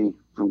BFG,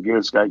 from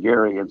this guy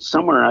Gary, and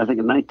somewhere I think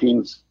in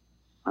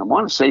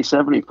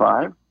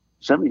 75,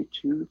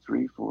 72,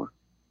 3, 4,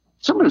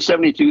 somewhere in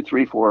 72,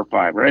 3, 4, or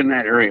 5, right in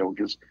that area,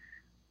 because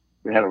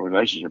we had a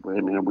relationship with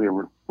him, and we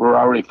were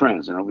already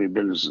friends, and we've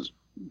been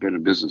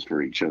in business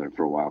for each other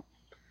for a while.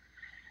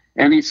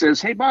 And he says,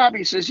 hey, Bob,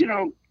 he says,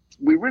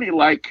 we really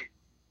like,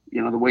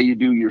 the way you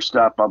do your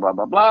stuff, blah, blah,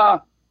 blah,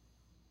 blah.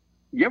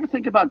 You ever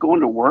think about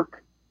going to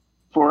work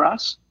for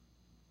us?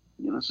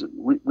 So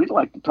we'd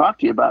like to talk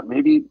to you about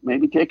maybe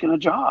taking a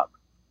job.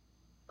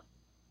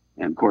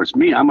 And of course,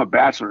 I'm a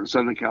bachelor in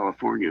Southern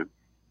California,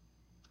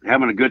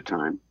 having a good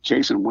time,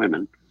 chasing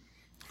women,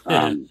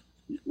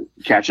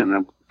 catching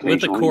them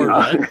with a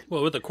Corvette.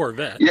 Well, with a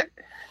Corvette. Yeah.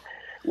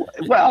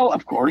 Well,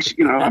 of course,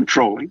 I'm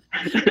trolling.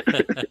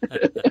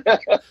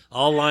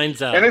 All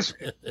lines out. And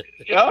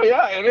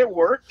and it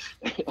worked.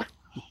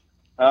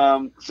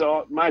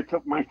 So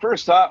my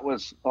first thought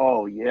was,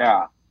 oh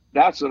yeah,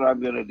 That's what I'm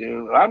going to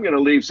do. I'm going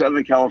to leave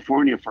Southern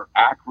California for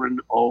Akron,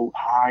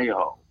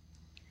 Ohio.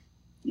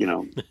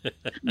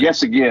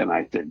 Guess again,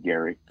 I said,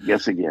 Gary,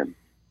 guess again.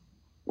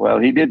 Well,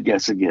 he did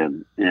guess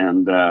again.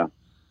 And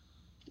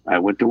I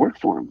went to work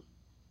for him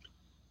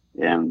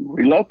and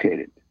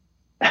relocated.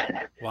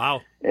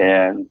 Wow.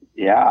 And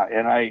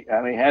I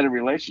had a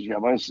relationship.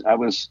 I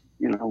was,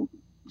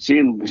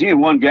 seeing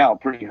one gal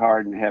pretty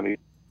hard and heavy.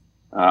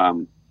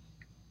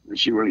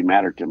 She really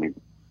mattered to me.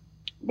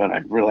 But I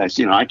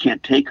realized, I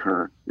can't take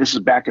her. This is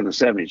back in the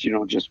 70s. You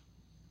don't just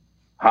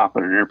hop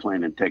on an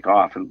airplane and take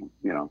off and.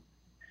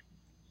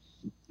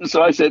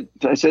 So I said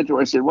to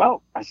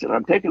her,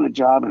 I'm taking a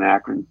job in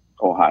Akron,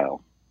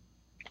 Ohio.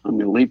 I'm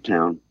going to leave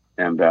town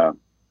and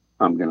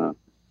I'm going to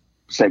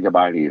say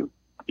goodbye to you.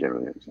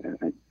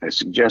 I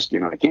suggest,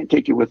 I can't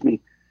take you with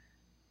me.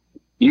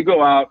 You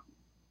go out,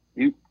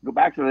 you go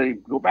back to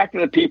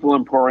the People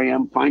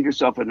Emporium, find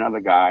yourself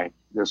another guy.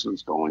 This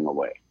one's going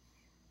away.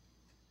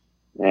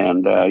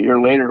 And a year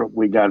later,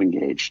 we got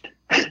engaged.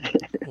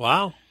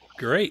 Wow.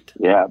 Great.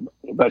 Yeah.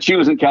 But she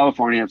was in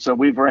California. So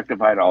we've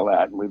rectified all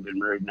that. And we've been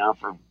married now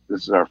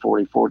this is our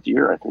 44th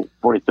year, I think,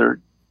 43rd.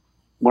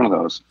 One of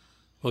those.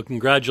 Well,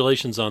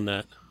 congratulations on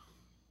that.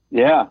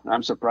 Yeah.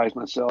 I'm surprised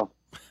myself.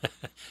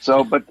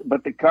 So, but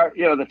the car,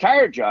 the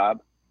tire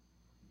job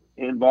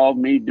involved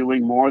me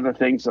doing more of the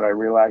things that I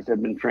realized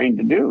I'd been trained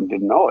to do and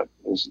didn't know it.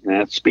 And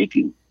that's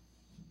speaking.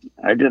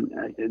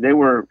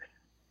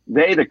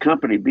 The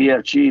company,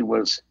 BFG,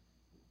 was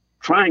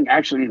trying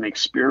actually an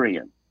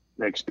experiment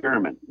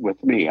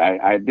with me.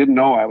 I didn't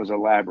know I was a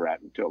lab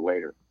rat until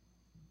later.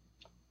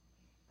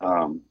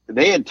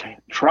 They had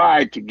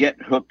tried to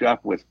get hooked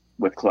up with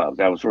clubs.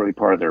 That was really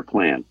part of their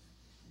plan.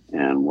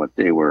 And what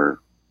they were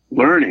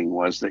learning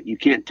was that you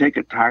can't take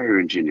a tire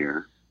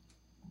engineer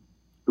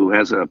who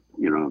has a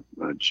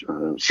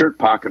shirt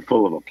pocket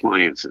full of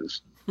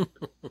appliances,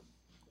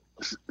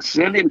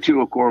 send him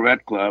to a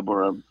Corvette club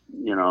or a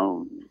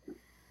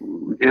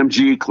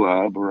MG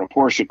club or a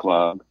Porsche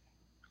club,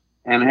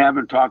 and have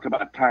them talk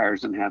about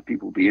tires and have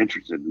people be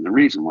interested. And the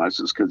reason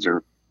is because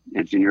their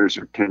engineers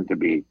tend to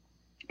be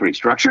pretty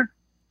structured,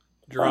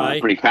 dry,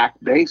 pretty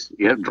fact based,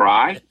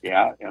 dry.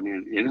 Yeah, I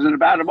mean, it isn't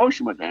about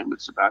emotion with them;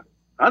 it's about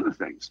other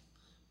things.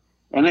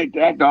 And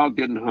that dog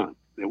didn't hunt;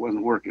 it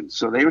wasn't working.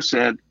 So they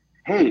said,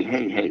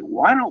 "Hey,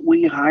 why don't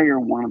we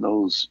hire one of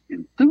those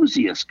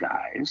enthusiast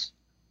guys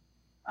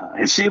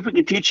and see if we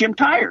can teach him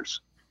tires?"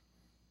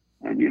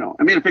 And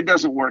if it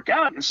doesn't work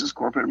out, this is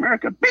corporate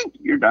America. Bing,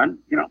 you're done.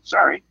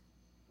 Sorry.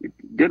 It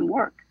didn't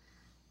work.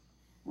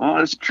 Well,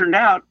 as it turned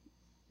out,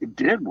 it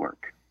did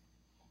work.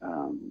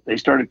 They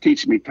started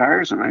teaching me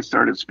tires, and I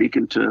started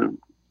speaking to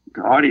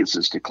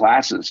audiences, to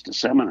classes, to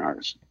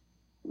seminars.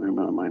 I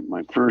remember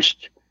my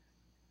first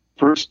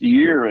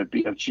year at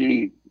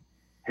BFG,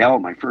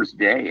 my first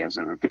day as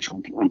an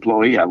official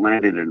employee, I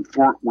landed in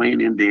Fort Wayne,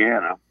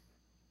 Indiana.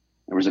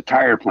 There was a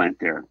tire plant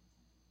there.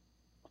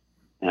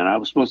 And I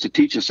was supposed to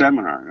teach a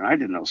seminar, and I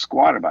didn't know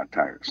squat about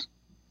tires.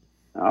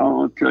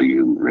 I'll tell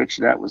you, Rich,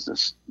 that was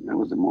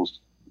the most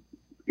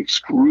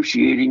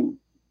excruciating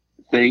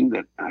thing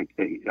that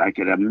I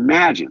could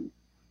imagine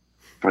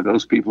for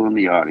those people in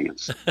the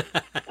audience.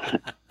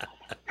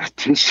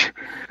 It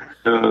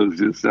was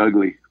just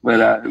ugly.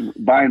 But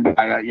by and by,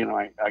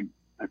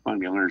 I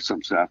finally learned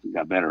some stuff and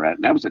got better at it.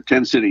 And that was a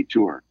 10-city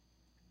tour.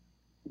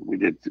 We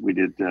did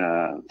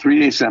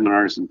 3-day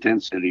seminars in 10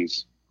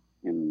 cities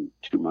in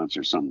 2 months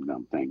or some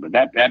dumb thing. But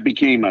that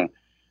became an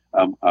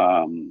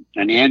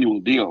annual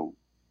deal.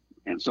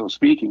 And so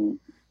speaking,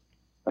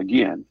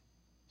 again,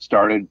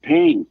 started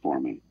paying for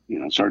me,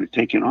 started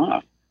taking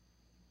off.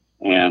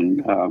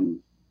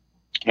 And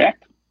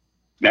heck,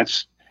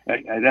 that's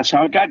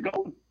how it got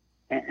going.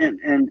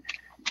 And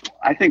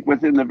I think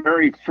within the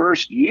very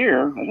first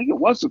year,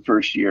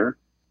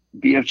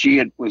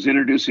 BFG was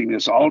introducing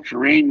this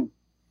all-terrain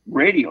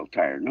radial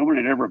tire.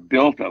 Nobody had ever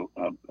built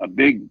a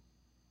big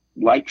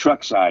light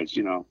truck size,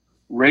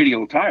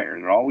 radial tire.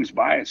 There are always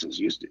biases.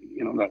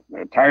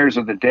 The tires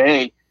of the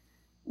day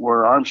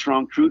were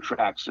Armstrong True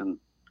Tracks and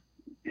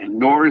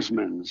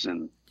Norseman's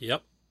and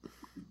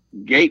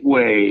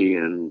Gateway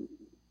and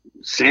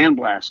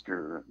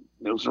Sandblaster.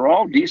 Those are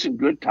all decent,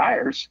 good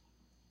tires,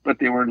 but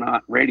they were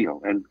not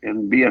radial. And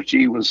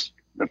BFG was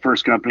the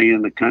first company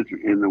in the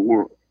country,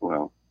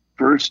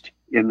 first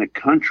in the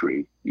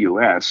country,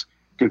 U.S.,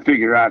 to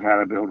figure out how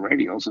to build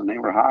radials, and they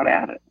were hot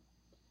at it.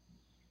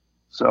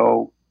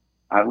 So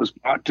I was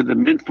brought to the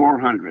Mint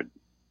 400.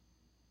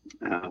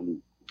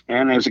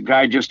 And as a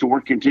guy just to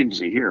work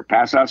contingency, here,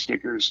 pass out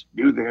stickers,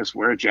 do this,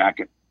 wear a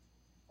jacket,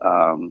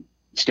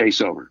 stay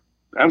sober.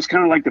 That was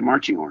kind of like the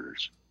marching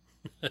orders.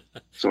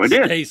 So I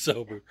did. Stay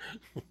sober.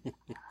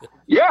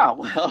 Yeah,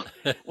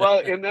 well,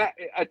 in that,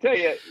 I tell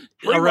you.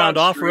 Around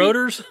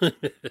off-roaders?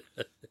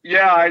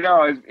 Yeah, I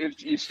know.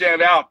 You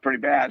stand out pretty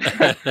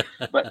bad.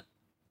 But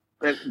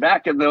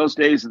back in those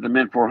days of the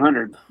Mint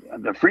 400,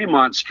 the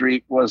Fremont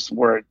Street was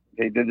where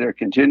they did their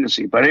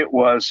contingency, but it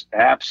was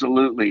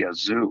absolutely a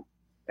zoo.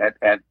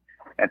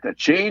 At the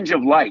change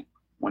of light,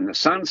 when the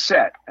sun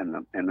set and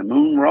the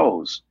moon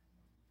rose,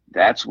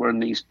 that's when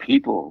these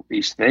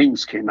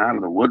things came out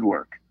of the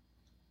woodwork,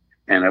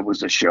 and it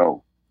was a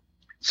show.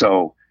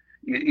 So,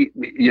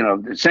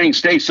 saying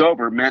stay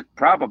sober meant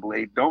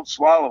probably don't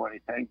swallow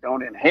anything,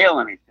 don't inhale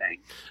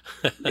anything.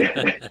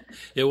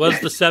 It was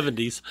the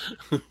 70s.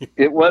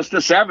 It was the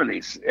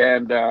 70s.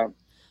 And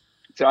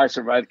so I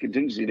survived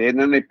contingency day. And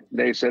then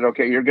they said,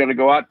 okay, you're going to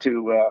go out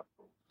to,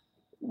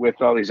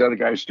 with all these other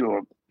guys, to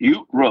a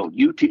Ute Road,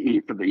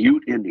 UTE, for the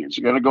Ute Indians.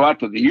 You're going to go out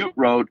to the Ute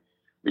Road.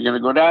 You're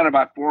going to go down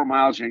about 4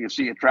 miles, and you can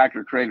see a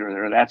tractor trailer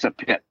there. That's a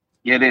pit.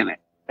 Get in it.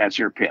 That's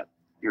your pit.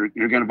 You're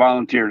going to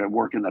volunteer to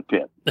work in the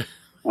pit.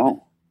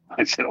 Oh,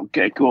 I said,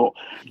 okay, cool.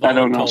 I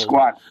don't know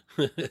squat.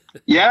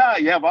 Yeah,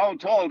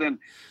 voluntold.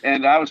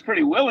 And I was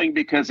pretty willing,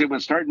 because it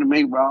was starting to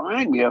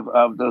remind me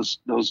of those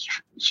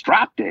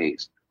strop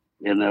days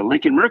in the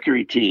Lincoln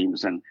Mercury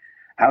teams, and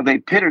how they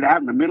pitted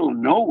out in the middle of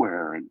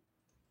nowhere, and,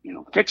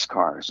 fixed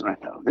cars. And I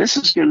thought, this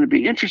is going to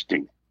be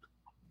interesting.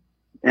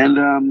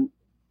 And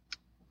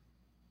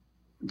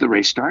the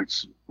race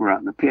starts. We're out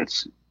in the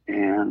pits.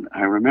 And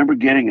I remember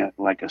getting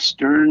a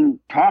stern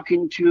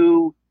talking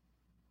to,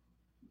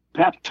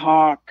 pep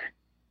talk,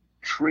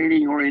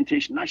 training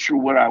orientation, not sure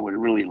what I would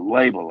really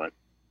label it,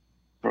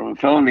 from a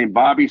fellow named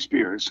Bobby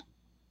Spears,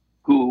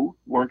 who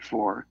worked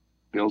for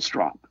Bill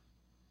Strop.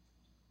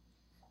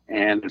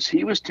 And as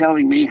he was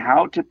telling me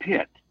how to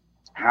pit,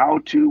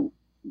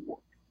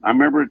 I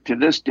remember to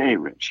this day,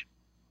 Rich,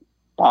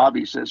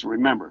 Bobby says,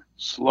 remember,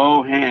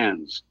 slow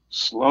hands,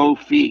 slow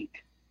feet.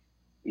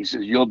 He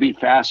says, you'll be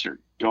faster.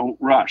 Don't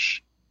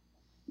rush.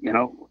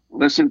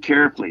 Listen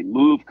carefully,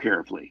 move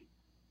carefully.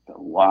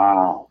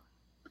 Wow.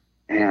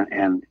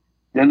 And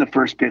then the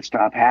first pit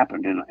stop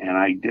happened, and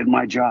I did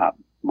my job.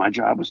 My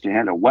job was to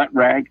hand a wet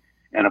rag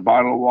and a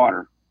bottle of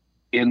water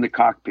in the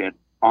cockpit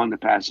on the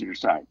passenger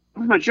side. It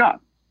was my job.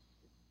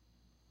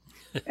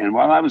 And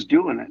while I was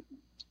doing it,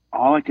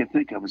 all I could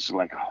think of was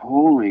like,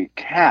 holy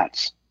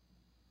cats,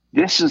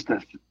 this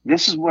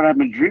is what I've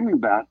been dreaming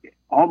about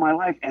all my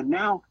life, and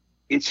now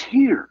it's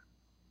here.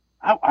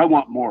 I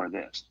want more of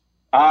this.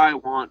 I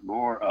want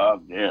more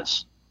of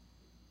this.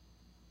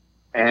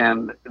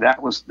 And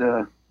that was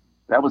the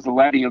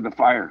lighting of the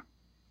fire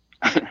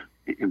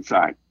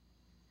inside.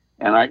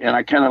 And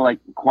I kind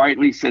of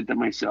quietly said to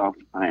myself,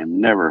 I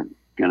am never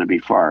going to be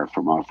far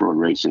from off-road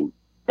racing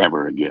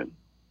ever again.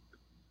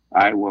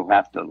 I will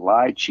have to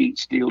lie, cheat,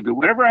 steal, do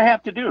whatever I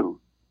have to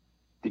do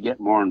to get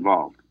more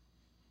involved.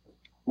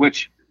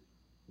 Which,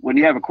 when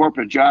you have a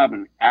corporate job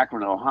in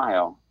Akron,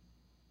 Ohio,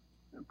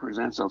 it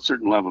presents a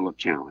certain level of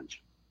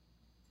challenge.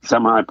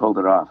 Somehow I pulled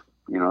it off.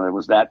 There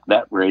was that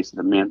race,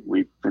 the Mint,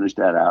 we finished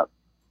that out.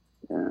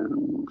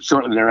 And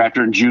shortly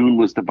thereafter, in June,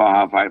 was the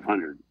Baja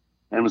 500.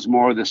 And it was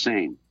more of the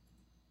same,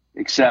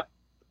 except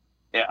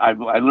I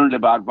learned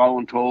about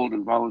voluntold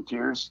and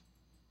volunteers.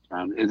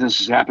 This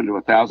has happened to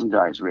 1,000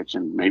 guys, Rich,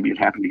 and maybe it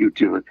happened to you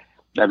too.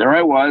 Now, there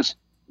I was.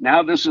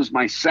 Now this is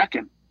my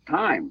second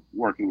time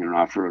working in an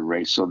off-road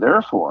race. So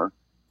therefore,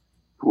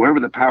 whoever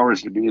the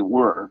powers to be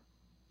were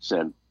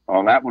said,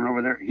 oh, that one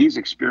over there, he's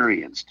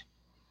experienced.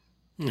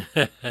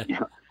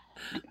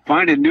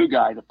 Find a new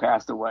guy to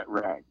pass the wet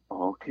rag.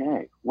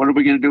 Okay, what are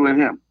we going to do with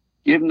him?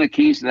 Give him the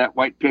keys to that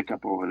white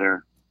pickup over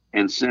there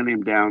and send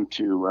him down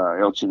to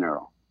El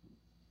Chinero.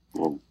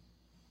 Well,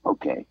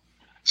 okay.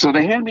 So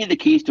they hand me the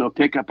keys to a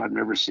pickup I've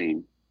never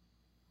seen.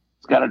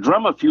 It's got a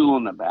drum of fuel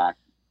in the back,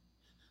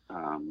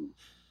 a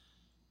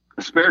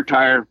spare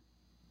tire,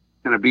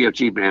 and a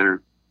BFG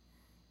banner,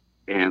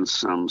 and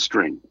some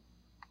string.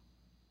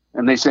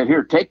 And they said,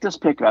 here, take this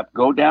pickup,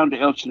 go down to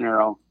El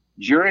Chinero.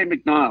 Jerry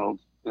McDonald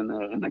in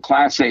the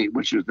Class 8,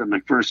 which is the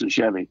McPherson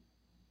Chevy,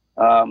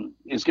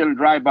 is going to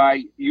drive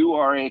by. You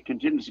are a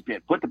contingency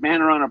pit. Put the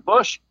banner on a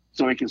bush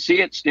so he can see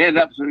it. Stand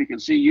up so he can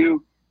see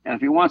you. And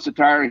if he wants a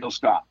tire, he'll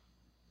stop.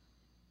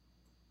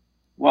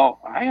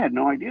 Well, I had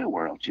no idea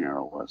where El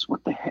Chinero was.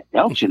 What the heck?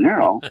 El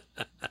Chinero?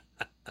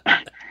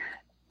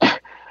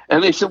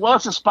 And they said, well,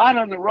 it's a spot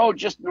on the road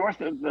just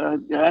north of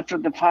after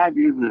the 5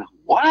 years.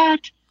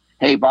 What?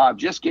 Hey, Bob,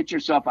 just get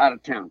yourself out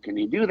of town. Can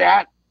you do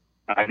that?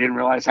 I didn't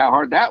realize how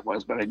hard that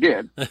was, but I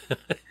did.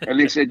 And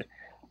they said,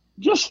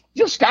 just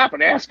stop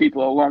and ask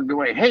people along the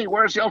way, hey,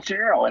 where's El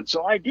Chinero? And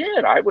so I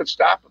did. I would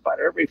stop about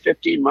every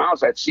 15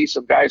 miles. I'd see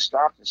some guys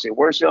stop and say,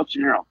 where's El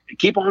Chinero? And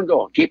keep on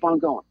going, keep on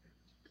going.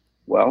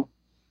 Well,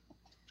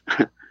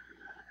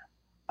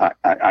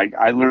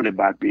 I learned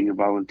about being a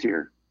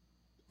volunteer.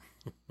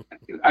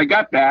 I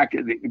got back,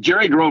 and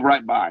Jerry drove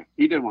right by.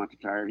 He didn't want the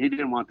tire. He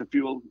didn't want the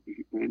fuel.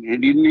 And he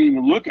didn't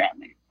even look at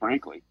me,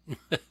 frankly.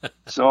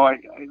 So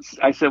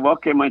I said, well,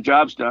 okay, my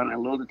job's done. I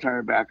loaded the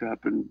tire back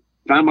up and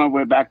found my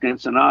way back to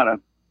Ensenada.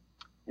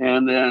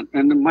 And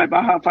then my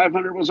Baja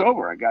 500 was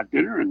over. I got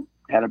dinner and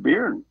had a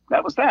beer, and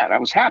that was that. I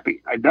was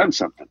happy. I'd done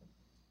something.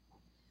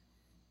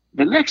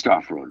 The next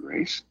off-road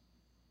race,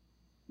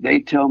 they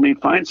tell me,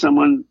 find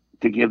someone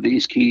to give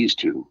these keys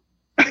to.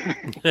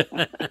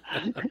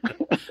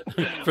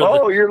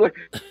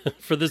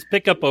 For this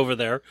pickup over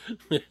there.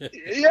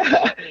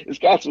 Yeah, it's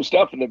got some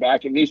stuff in the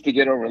back. It needs to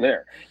get over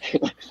there.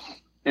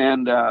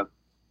 And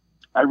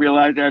I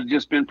realized I'd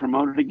just been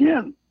promoted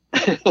again.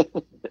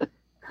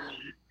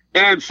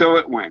 And so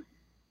it went.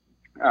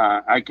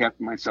 I kept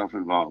myself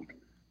involved,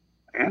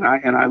 and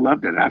I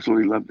loved it.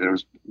 Absolutely loved it. There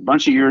was a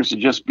bunch of years of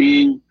just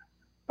being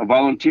a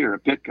volunteer, a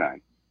pit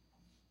guy,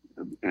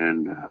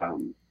 and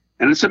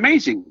it's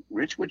amazing,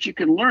 Rich, what you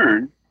can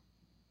learn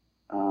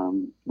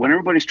when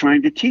everybody's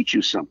trying to teach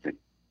you something.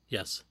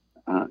 Yes,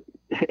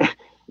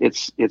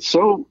 it's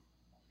so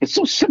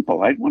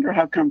simple. I wonder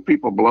how come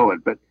people blow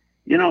it, but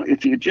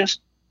if you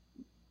just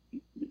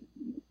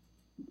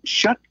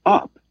shut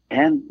up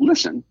and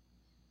listen,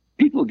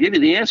 people give you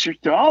the answers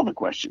to all the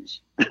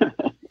questions.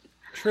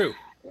 True.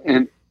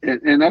 And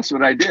that's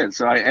what I did.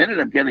 So I ended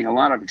up getting a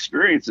lot of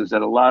experiences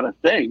at a lot of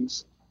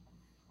things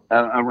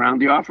around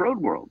the off-road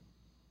world.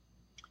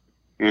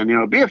 And,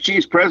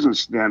 BFG's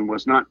presence then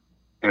was not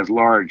as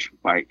large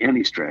by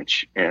any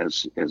stretch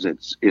as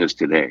it is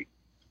today.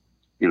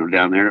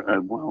 Down there,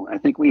 I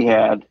think we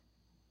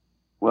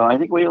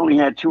only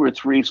had 2 or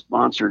 3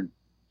 sponsored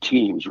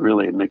teams,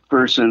 really.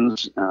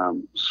 McPherson's,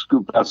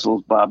 Scoop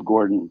Vessels, Bob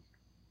Gordon,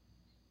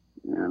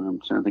 and I'm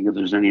trying to think if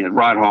there's any.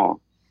 Rod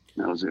Hall.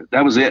 That was it.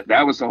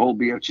 That was the whole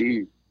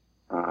BFG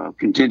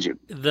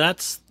contingent.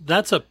 That's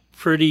a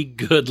pretty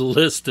good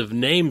list of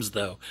names,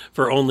 though,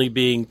 for only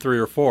being 3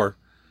 or 4.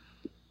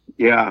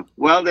 Yeah.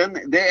 Well, then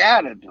they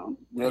added them.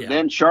 Yeah.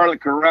 Then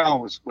Charlotte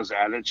Corral was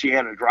added. She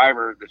had a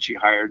driver that she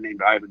hired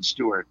named Ivan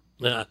Stewart,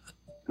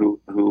 who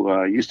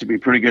used to be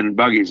pretty good in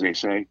buggies, they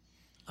say.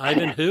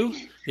 Ivan who?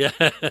 Yeah.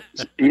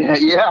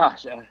 yeah.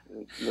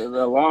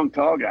 The long,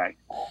 tall guy.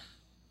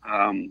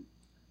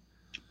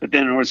 But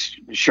then of course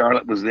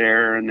Charlotte was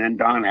there, and then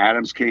Don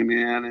Adams came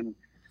in, and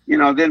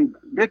then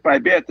bit by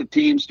bit the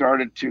team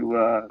started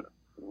to,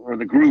 or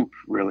the group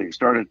really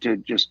started to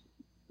just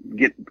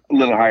get a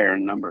little higher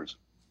in numbers,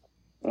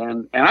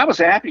 and I was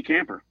a happy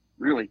camper,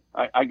 really.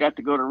 I got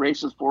to go to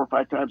races 4 or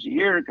 5 times a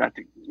year, got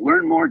to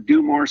learn more,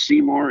 do more,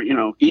 see more,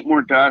 eat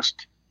more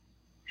dust.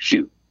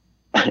 Shoot,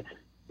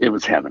 it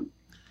was heaven.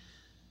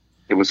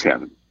 It was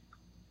heaven,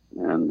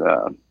 and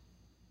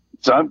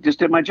so I just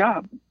did my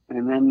job.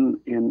 And then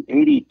in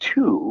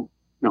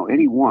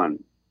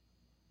 81,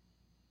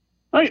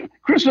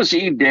 Christmas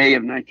Eve day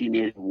of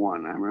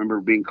 1981, I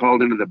remember being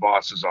called into the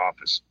boss's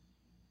office.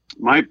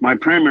 My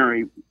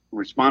primary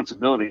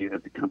responsibility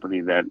at the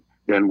company that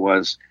then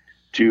was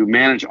to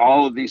manage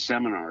all of these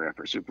seminar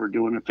efforts. If we're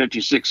doing a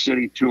 56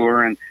 city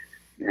tour, and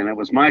it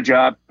was my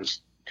job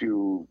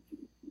to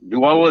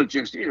do all of it.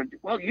 Just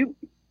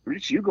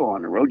Rich, you go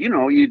on the road.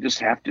 You just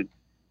have to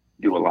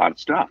do a lot of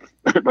stuff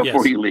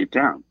before you leave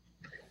town.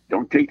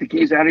 Don't take the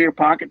keys out of your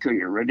pocket till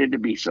you're ready to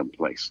be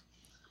someplace.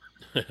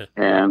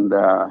 and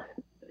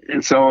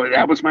so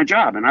that was my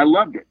job, and I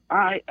loved it.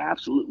 I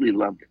absolutely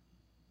loved it.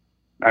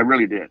 I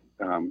really did,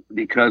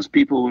 because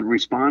people would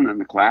respond in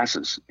the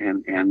classes,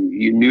 and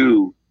you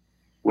knew,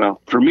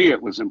 well, for me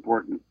it was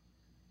important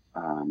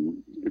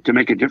to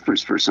make a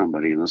difference for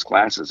somebody in those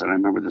classes. And I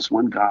remember this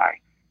one guy,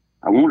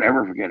 I won't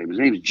ever forget him. His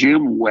name is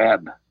Jim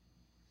Webb.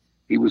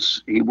 He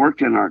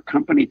worked in our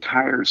company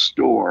tire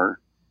store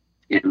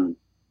in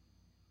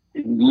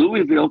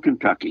Louisville,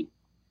 Kentucky,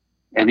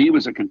 and he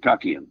was a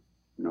Kentuckian,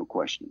 no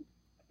question.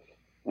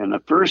 And the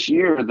first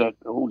year that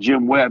old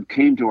Jim Webb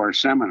came to our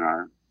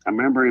seminar, I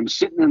remember him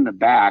sitting in the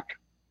back.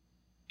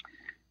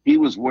 He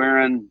was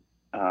wearing,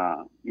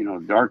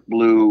 dark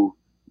blue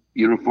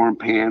uniform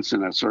pants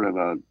and a sort of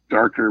a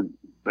darker,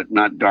 but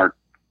not dark,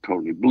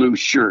 totally blue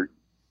shirt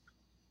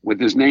with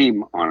his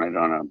name on it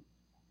on a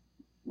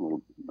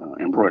little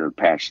embroidered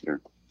patch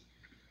there.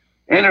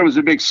 And there was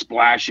a big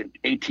splash of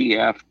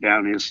ATF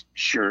down his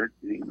shirt.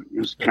 It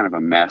was kind of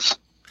a mess.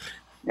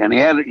 And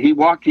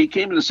he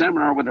came to the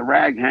seminar with a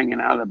rag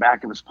hanging out of the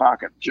back of his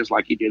pocket, just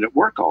like he did at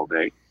work all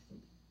day.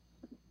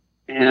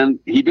 And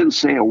he didn't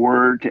say a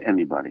word to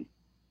anybody.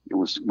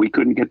 We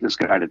couldn't get this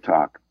guy to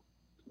talk.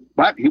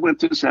 But he went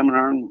to the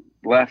seminar and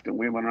left, and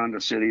we went on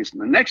to cities. And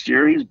the next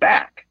year he's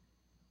back.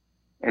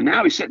 And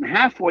now he's sitting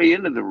halfway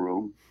into the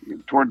room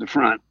toward the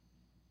front.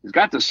 He's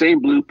got the same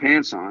blue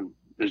pants on.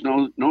 There's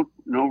no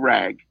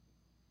rag,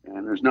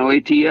 and there's no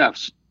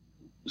ATF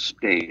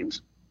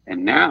stains.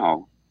 And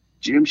now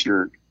Jim's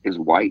shirt is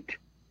white.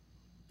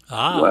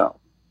 Well,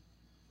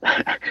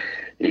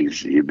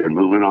 he's been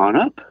moving on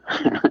up.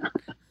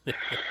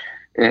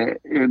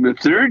 In the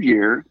third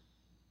year,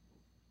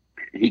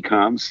 he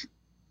comes,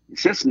 he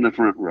sits in the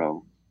front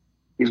row.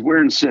 He's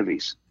wearing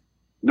civvies,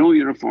 no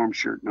uniform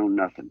shirt, no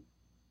nothing.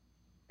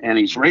 And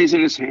he's raising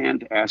his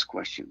hand to ask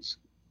questions,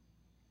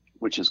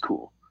 which is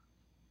cool.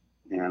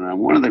 And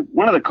one of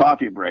the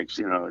coffee breaks,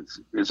 it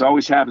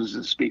always happens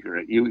as a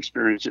speaker. You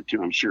experience it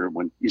too, I'm sure.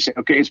 When you say,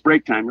 "Okay, it's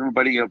break time.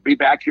 Everybody, be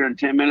back here in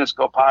 10 minutes.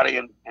 Go potty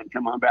and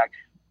come on back."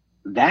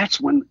 That's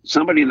when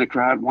somebody in the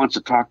crowd wants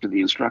to talk to the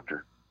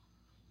instructor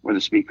or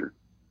the speaker,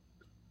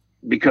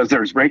 because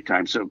there's break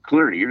time. So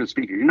clearly, you're the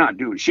speaker. You're not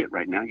doing shit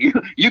right now.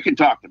 You can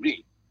talk to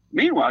me.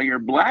 Meanwhile, your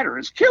bladder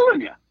is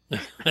killing you.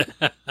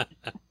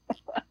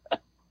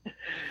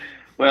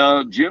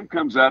 Well, Jim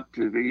comes up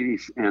to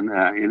these and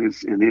in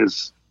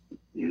his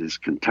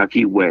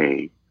Kentucky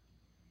way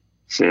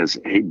says,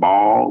 "Hey,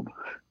 Bob."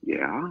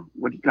 "Yeah,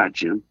 what you got,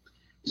 Jim?"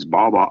 He says,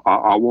 "Bob,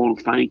 I want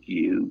to thank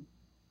you."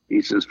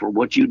 He says, "for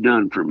what you've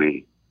done for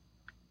me."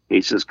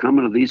 He says,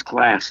 "Coming to these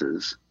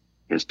classes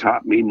has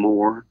taught me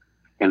more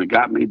and it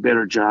got me a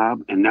better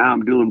job. And now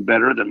I'm doing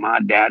better than my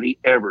daddy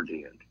ever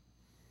did."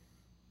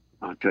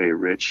 I'll tell you,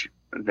 Rich,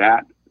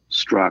 that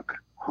struck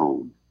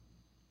home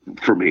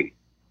for me.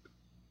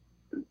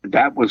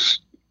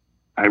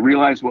 I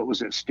realized what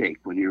was at stake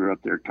when you were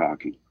up there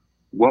talking.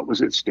 What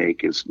was at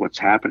stake is what's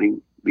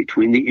happening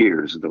between the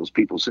ears of those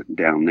people sitting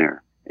down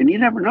there. And you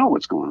never know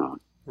what's going on.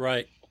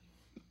 Right.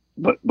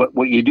 But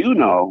what you do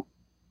know,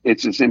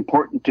 it's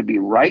important to be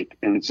right,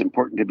 and it's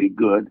important to be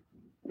good,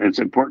 and it's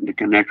important to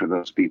connect with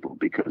those people,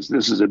 because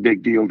this is a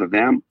big deal to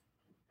them,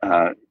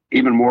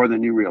 even more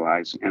than you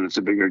realize, and it's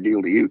a bigger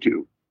deal to you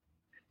too.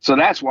 So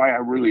that's why I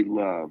really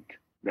loved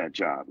that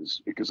job,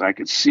 is because I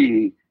could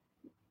see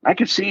I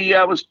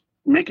was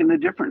making the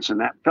difference, and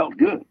that felt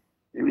good.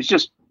 It was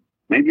just,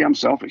 maybe I'm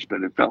selfish,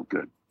 but it felt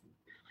good.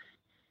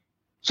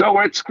 So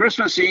it's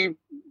Christmas Eve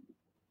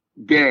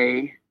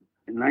day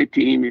in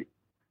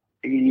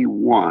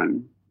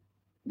 1981.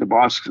 The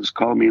boss has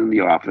called me in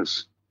the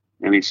office,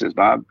 and he says,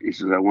 "Bob," he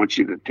says, "I want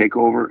you to take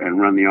over and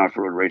run the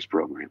off-road race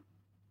program."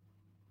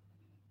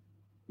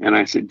 And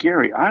I said,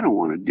 "Gary, I don't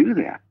want to do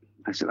that."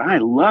 I said, "I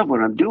love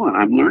what I'm doing.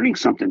 I'm learning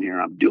something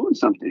here. I'm doing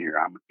something here.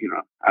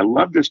 I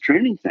love this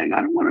training thing.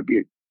 I don't want to be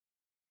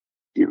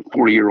a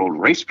 40-year-old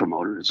race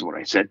promoter," is what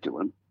I said to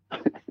him.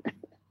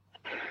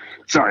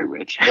 Sorry,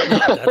 Rich.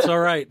 That's all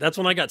right. That's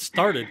when I got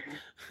started.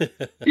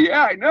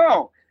 Yeah, I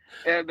know.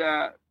 And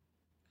I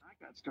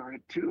got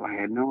started too. I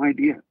had no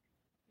idea.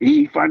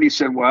 He finally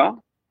said,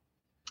 "Well,"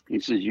 he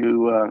says,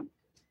 I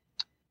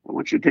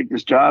want you to take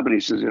this job." And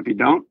he says, "If you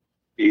don't,"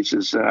 he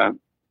says,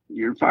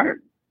 "you're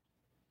fired."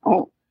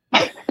 Oh.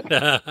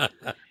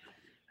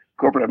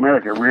 Corporate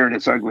America reared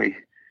its ugly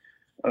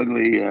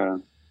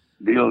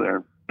deal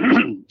there.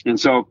 And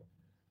so,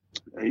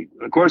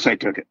 of course, I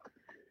took it.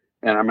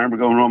 And I remember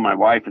going home to my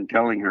wife and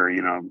telling her,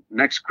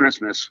 "Next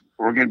Christmas,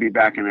 we're going to be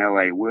back in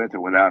LA with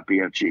or without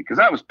BFG," because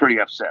I was pretty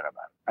upset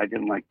about it. I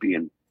didn't like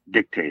being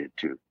dictated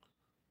to.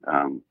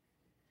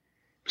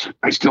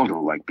 I still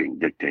don't like being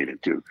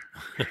dictated to.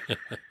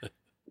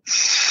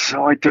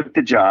 So I took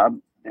the job,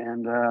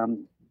 and,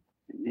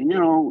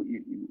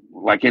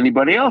 like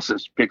anybody else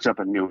that picks up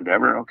a new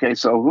endeavor. Okay,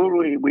 so who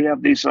do we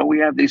have these? So we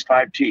have these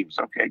 5 teams.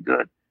 Okay,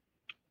 good.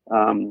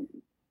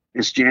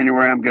 This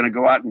January, I'm going to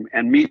go out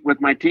and meet with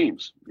my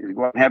teams.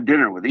 Go out and have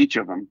dinner with each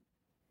of them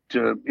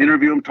to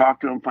interview them, talk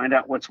to them, find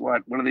out what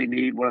do they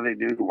need, what do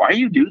they do, why do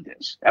you do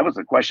this? That was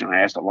the question I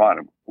asked a lot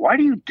of them. Why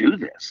do you do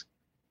this?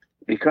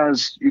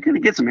 Because you're going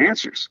to get some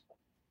answers.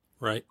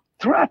 Right.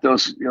 Throughout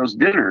those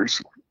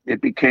dinners,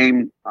 it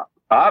became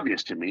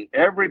obvious to me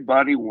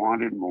everybody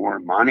wanted more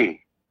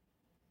money.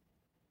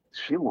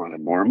 She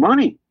wanted more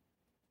money.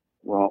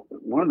 Well,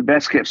 one of the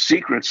best kept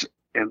secrets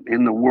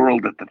in the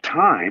world at the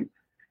time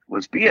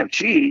was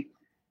BFG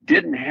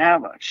didn't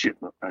have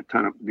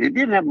they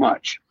didn't have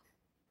much.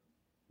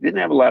 Didn't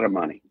have a lot of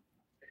money.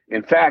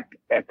 In fact,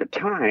 at the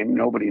time,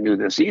 nobody knew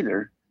this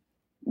either.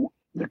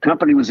 The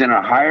company was in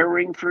a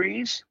hiring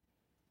freeze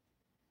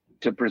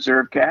to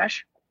preserve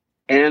cash,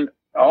 and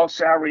all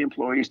salary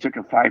employees took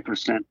a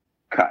 5%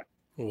 cut.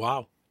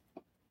 Wow.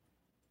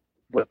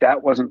 But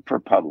that wasn't for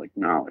public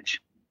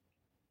knowledge.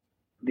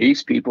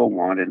 These people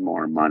wanted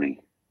more money.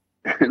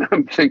 And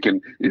I'm thinking,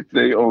 if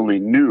they only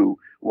knew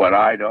what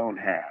I don't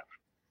have,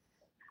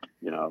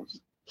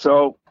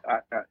 So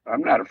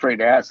I'm not afraid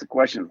to ask the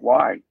question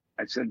why.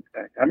 I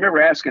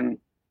remember asking,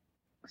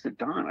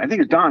 Don, I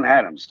think it's Don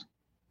Adams,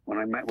 when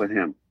I met with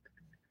him.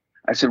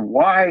 I said,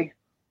 why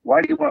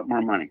do you want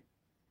more money?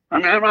 I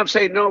mean, I'm not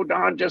saying, no,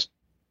 Don, just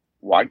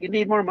why do you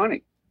need more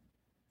money?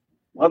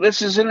 Well,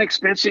 this is an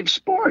expensive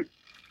sport.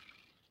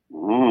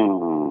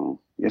 Oh,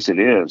 yes, it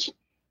is.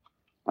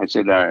 I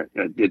said,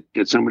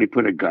 did somebody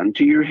put a gun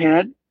to your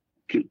head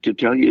to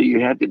tell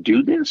you had to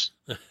do this?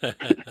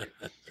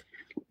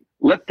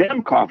 Let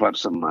them cough up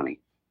some money.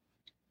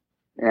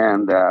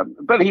 And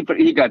but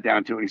he got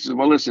down to it. He says,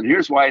 "Well, listen,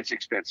 here's why it's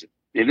expensive.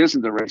 It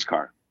isn't the race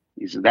car."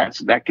 He said,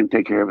 that can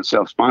take care of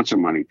itself. Sponsor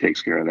money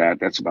takes care of that.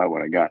 That's about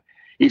what I got.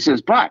 He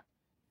says, but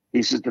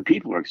he says the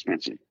people are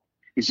expensive.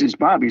 He says,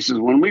 Bob, he says,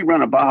 when we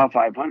run a Baja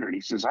 500,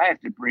 he says, I have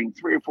to bring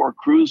 3 or 4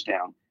 crews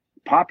down,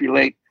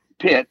 populate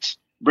pits,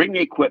 bring the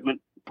equipment,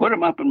 put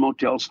them up in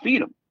motels,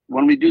 feed them.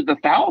 When we do the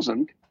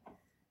 1,000,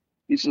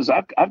 he says,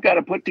 I've got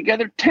to put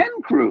together 10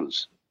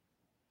 crews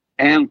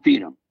and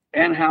feed them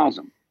and house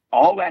them.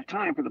 All that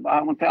time for the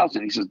Baja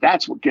 1000. He says,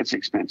 that's what gets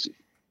expensive.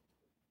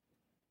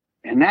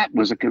 And that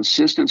was a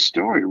consistent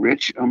story,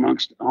 Rich,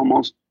 amongst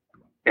almost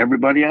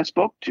everybody I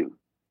spoke to.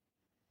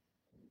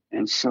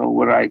 And so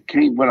what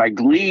I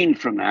gleaned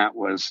from that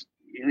was,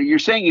 you're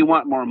saying you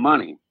want more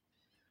money,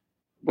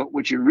 but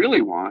what you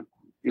really want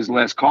is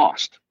less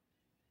cost.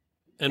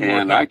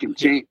 And I can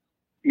change.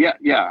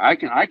 Yeah,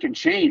 I can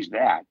change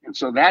that. And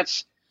so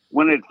that's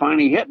when it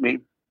finally hit me.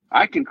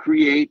 I can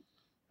create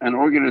an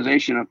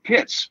organization of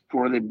pits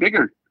for the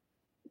bigger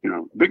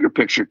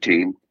picture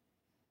team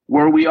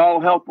where we all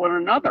help one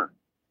another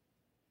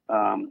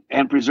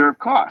and preserve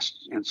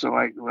costs. And so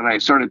when I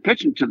started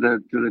pitching to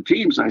the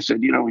teams, I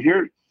said,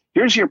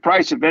 here's your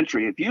price of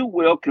entry. If you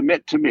will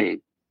commit to me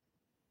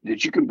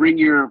that you can bring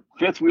your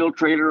fifth wheel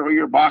trailer or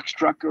your box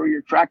truck or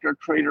your tractor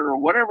trailer or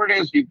whatever it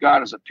is you've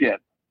got as a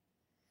pit,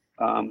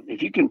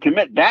 if you can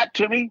commit that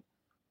to me,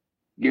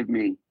 give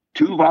me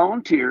 2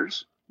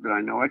 volunteers that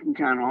I know I can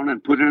count on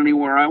and put it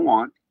anywhere I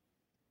want,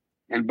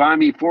 and buy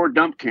me 4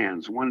 dump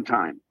cans one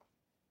time.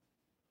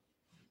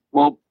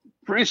 Well,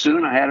 pretty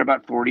soon I had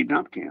about 40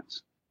 dump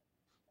cans.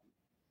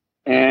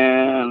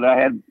 And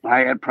I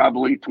had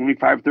probably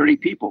 25, 30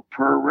 people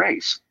per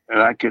race that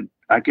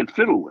I could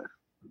fiddle with.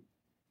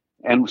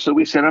 And so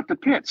we set up the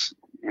pits,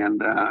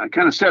 and I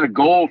kind of set a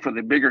goal for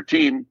the bigger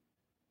team.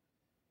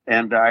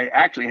 And I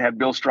actually had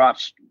Bill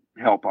Stropp's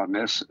help on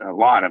this, a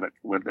lot of it,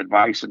 with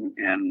advice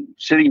and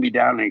sitting me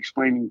down and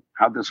explaining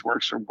how this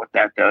works or what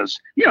that does.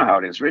 You know how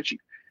it is, Rich.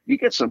 You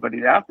get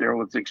somebody out there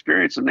with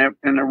experience, and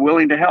they're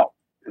willing to help.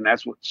 And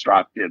that's what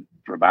Stropp did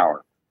for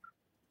Bauer.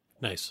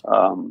 Nice.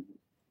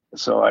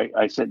 So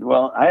I said,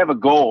 well, I have a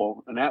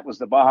goal, and that was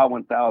the Baja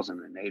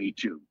 1000 in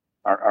 '82.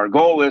 Our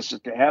goal is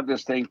to have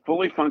this thing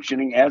fully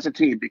functioning as a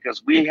team,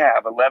 because we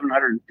have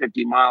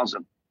 1,150 miles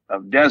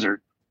of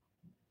desert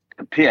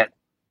to pit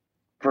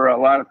for a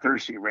lot of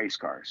thirsty race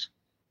cars.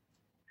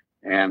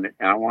 And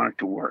I want it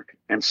to work.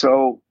 And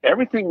so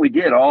everything we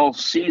did all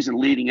season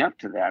leading up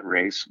to that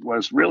race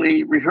was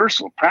really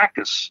rehearsal,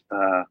 practice,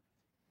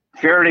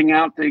 ferreting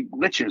out the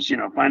glitches,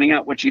 finding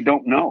out what you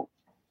don't know.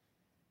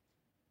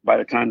 By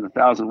the time the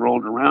 1,000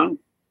 rolled around,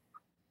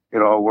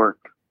 it all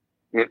worked.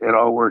 It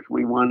all worked.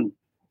 We won.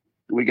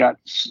 We got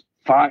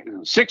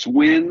 6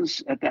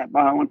 wins at that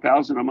Baja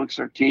 1000 amongst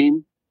our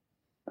team,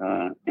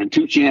 and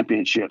 2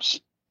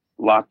 championships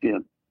locked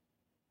in.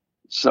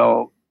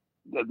 So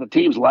the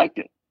teams liked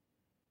it.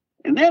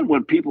 And then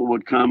when people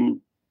would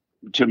come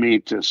to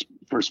me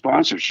for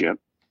sponsorship,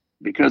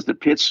 because the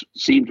pits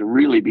seemed to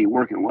really be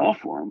working well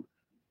for them,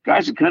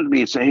 guys would come to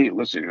me and say, hey,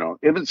 listen,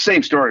 if it's the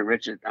same story,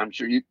 Richard, I'm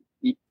sure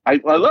I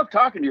love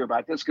talking to you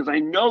about this because I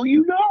know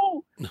you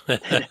know.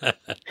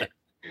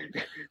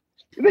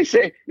 They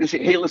say,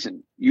 hey,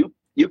 listen, you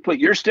put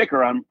your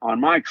sticker on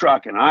my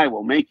truck and I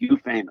will make you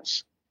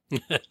famous.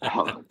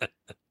 Oh,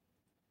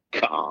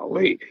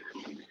 golly.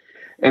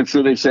 And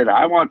so they said,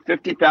 I want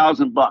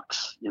 $50,000,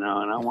 and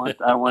I want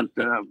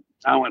 $50,000.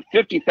 I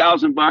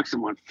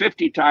want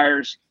 50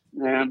 tires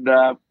and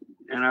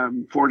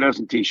 4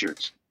 dozen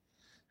T-shirts.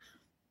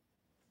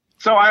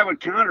 So I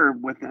would counter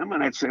with them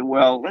and I'd say,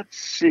 well, let's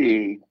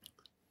see.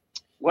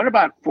 What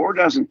about 4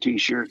 dozen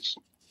T-shirts,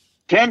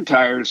 10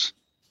 tires,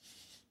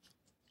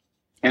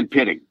 and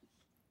pitting?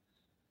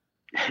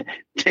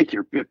 Take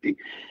your 50.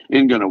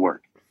 Ain't going to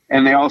work.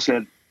 And they all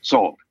said,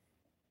 sold.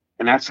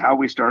 And that's how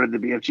we started the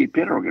BFG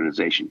Pit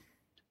organization.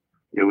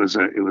 It was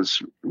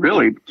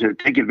really to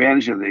take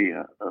advantage of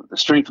the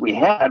strength we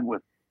had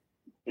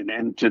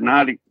and to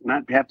not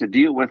have to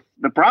deal with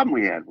the problem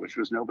we had, which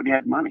was nobody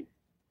had money.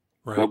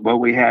 Right. But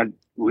we had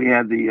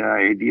the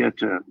idea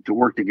to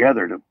work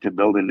together to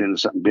build it into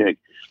something big,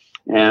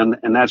 and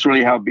that's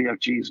really how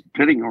BFG's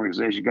pitting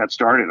organization got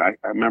started. I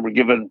remember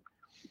giving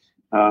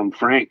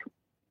Frank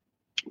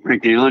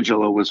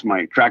D'Angelo was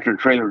my tractor and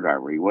trailer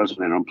driver. He wasn't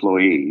an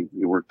employee.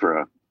 He worked for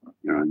a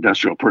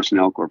industrial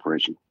personnel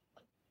corporation.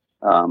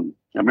 I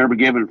remember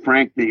giving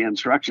Frank the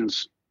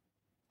instructions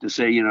to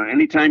say,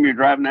 anytime you're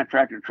driving that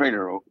tractor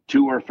trailer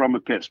to or from a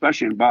pit,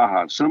 especially in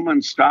Baja, if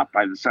someone stopped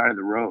by the side of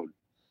the road,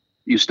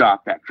 you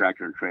stop that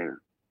tractor and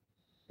trailer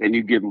and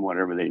you give them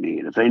whatever they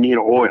need. If they need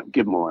oil,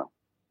 give them oil.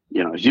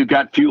 If you've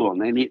got fuel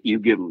and you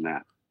give them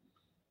that.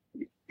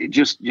 It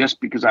just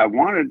because I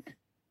wanted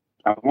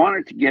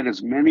to get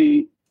as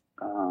many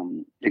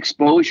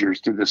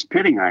exposures to this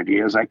pitting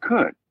idea as I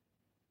could.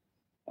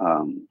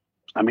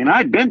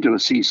 I'd been to a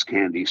See's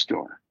candy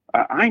store.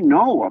 I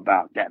know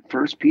about that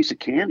first piece of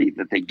candy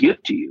that they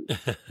give to you.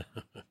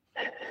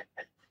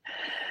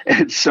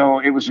 And so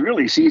it was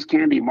really See's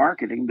Candy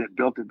marketing that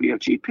built the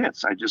BFG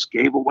pits. I just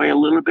gave away a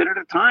little bit at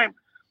a time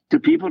to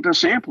people to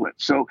sample it.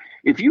 So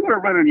if you were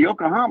running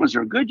Yokohamas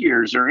or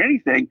Goodyears or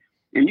anything,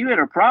 and you had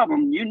a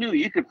problem, you knew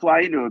you could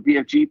fly into a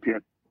BFG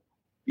pit.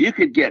 You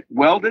could get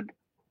welded.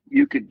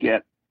 You could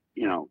get,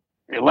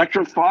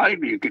 electrified.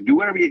 You could do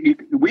whatever.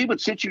 We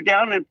would sit you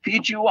down and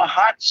feed you a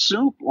hot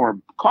soup or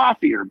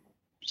coffee or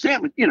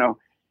sandwich.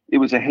 It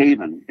was a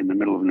haven in the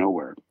middle of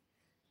nowhere.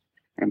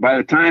 And by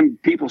the time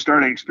people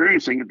started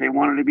experiencing it, they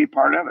wanted to be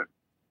part of it.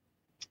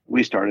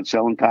 We started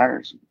selling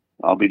tires.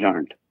 I'll be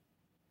darned.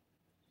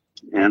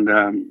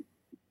 And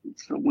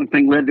so one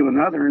thing led to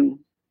another, and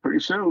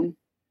pretty soon,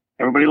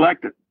 everybody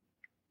liked it.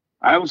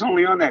 I was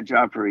only on that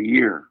job for a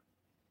year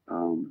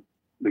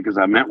because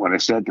I meant what I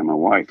said to my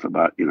wife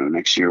about,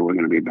 next year we're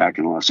going to be back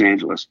in Los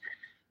Angeles.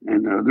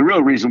 And the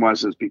real reason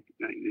was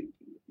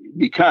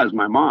because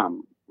my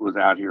mom was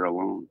out here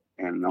alone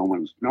and no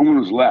one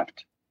was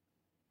left.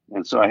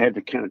 And so I had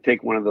to kind of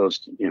take one of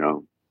those,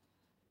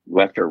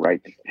 left or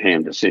right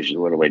hand decisions.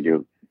 What do I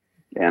do?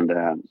 And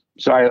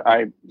so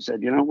I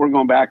said, we're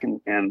going back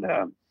and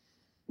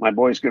my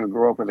boy's going to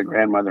grow up with a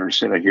grandmother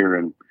instead of here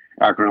in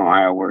Akron,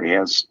 Ohio, where he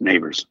has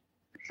neighbors.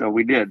 So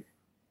we did.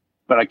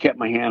 But I kept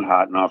my hand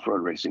hot in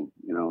off-road racing.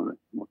 You know,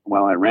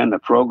 while I ran the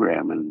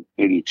program in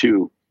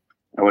 '82,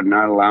 I would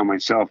not allow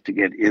myself to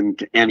get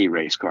into any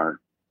race car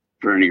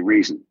for any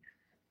reason,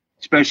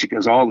 especially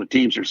because all the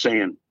teams are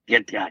saying,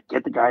 get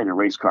the guy in a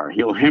race car.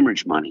 He'll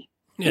hemorrhage money.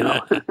 You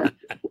know?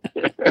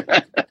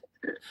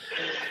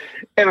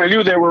 And I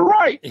knew they were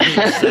right.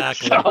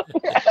 Exactly.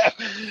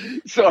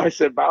 So I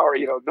said, Bauer,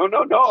 you know,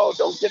 no,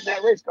 don't get in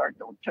that race car.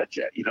 Don't touch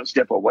it. You know,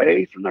 step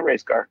away from the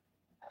race car.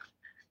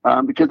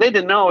 Because they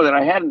didn't know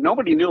that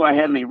nobody knew I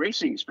had any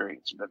racing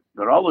experience.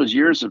 But all those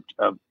years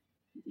of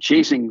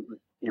chasing,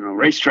 you know,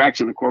 racetracks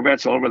and the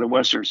Corvettes all over the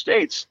Western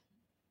States,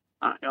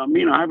 I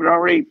mean, I've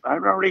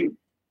already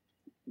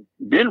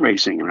been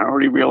racing, and I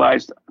already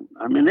realized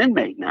I'm an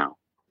inmate now.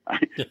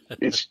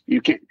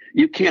 You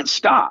can't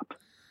stop.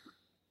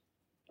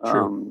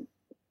 So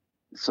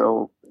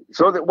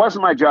that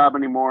wasn't my job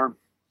anymore,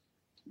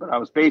 but I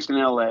was based in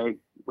LA,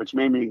 which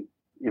made me,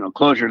 you know,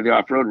 closer to the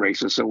off-road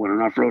races. So when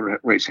an off-road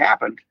race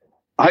happened,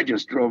 I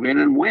just drove in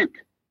and went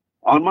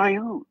on my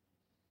own.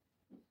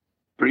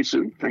 Pretty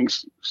soon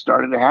things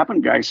started to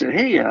happen. Guy said,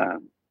 hey, why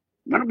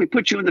don't we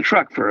put you in the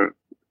truck for,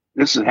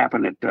 this has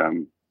happened at,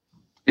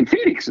 in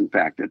Phoenix, in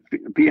fact, at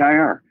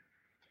PIR,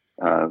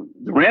 the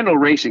Randall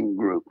Racing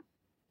Group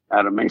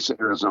out of Mesa,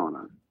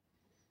 Arizona,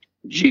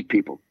 Jeep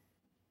people.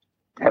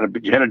 Had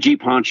a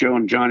Jeep Honcho,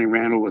 and Johnny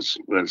Randall was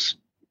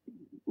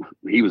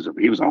he was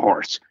a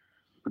horse,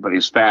 but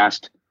he's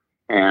fast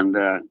and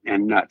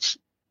nuts.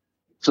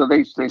 So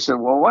they said,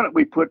 well, why don't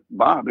we put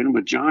Bob in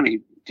with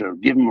Johnny to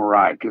give him a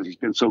ride, because he's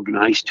been so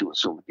nice to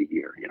us over the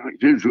year. You know,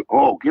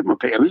 give him a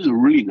pay. This is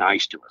really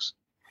nice to us.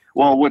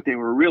 Well, what they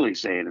were really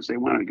saying is they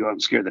wanted to go out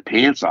and scare the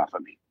pants off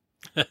of me,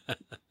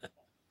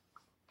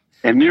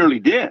 and nearly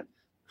did,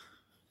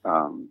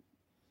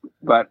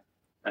 but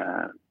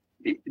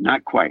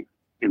not quite.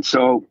 And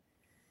so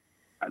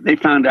they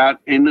found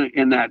out in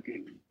that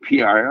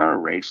PIR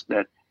race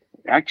that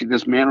actually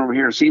this man over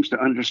here seems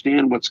to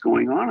understand what's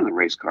going on in the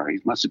race car. He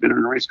must have been in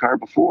a race car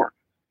before.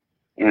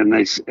 And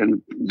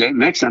the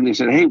next time they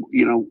said, hey,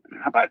 you know,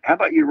 how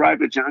about you ride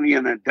with Johnny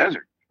in the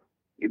desert?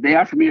 They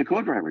offered me a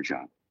co-driver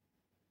job.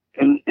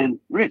 And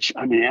Rich,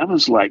 I mean, I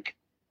was like,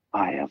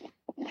 I have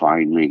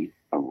finally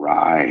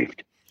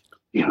arrived.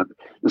 You know,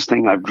 this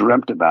thing I've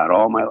dreamt about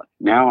all my life.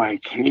 Now I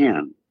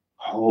can.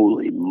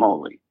 Holy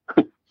moly.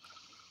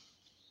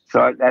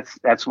 So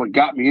that's what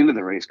got me into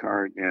the race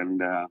car. And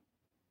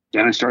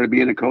then I started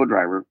being a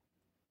co-driver,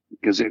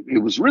 because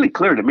it was really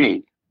clear to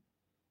me.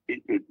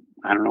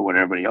 I don't know what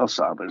everybody else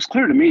saw, but it's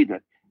clear to me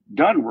that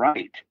done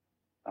right,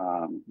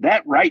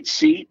 that right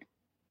seat,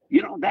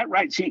 you know, that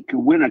right seat could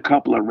win a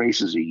couple of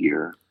races a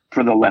year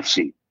for the left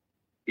seat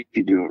if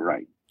you do it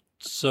right.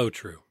 So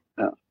true.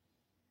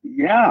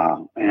 Yeah.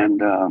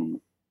 And the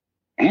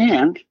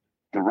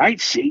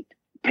right seat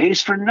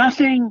pays for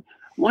nothing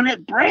when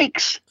it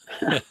breaks.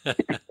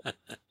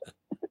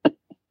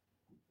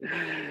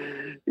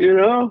 You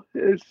know,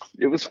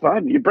 it was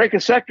fun. You break a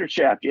sector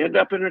shaft, you end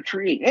up in a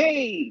tree.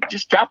 Hey,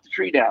 just chop the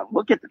tree down.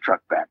 We'll get the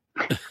truck back.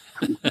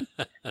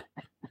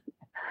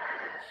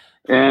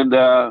 And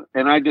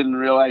I didn't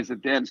realize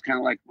that then. It's kind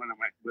of like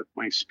with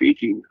my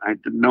speaking. I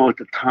didn't know at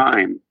the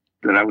time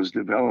that I was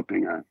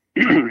developing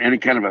any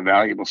kind of a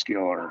valuable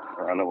skill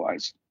or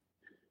otherwise.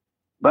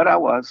 But I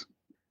was.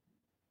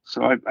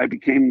 So I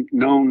became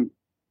known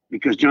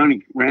because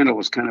Johnny Randall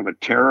was kind of a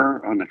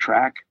terror on the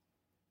track.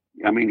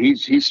 I mean,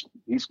 he's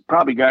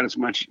probably got as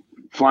much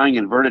flying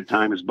inverted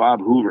time as Bob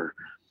Hoover,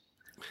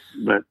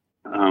 but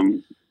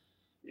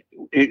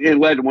it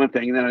led to one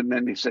thing. And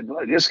then they said,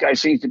 well, this guy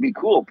seems to be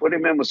cool. Put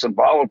him in with some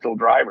volatile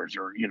drivers,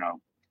 or, you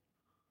know,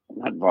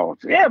 not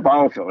volatile. Yeah,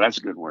 volatile. That's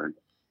a good word.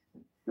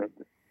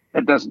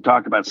 That doesn't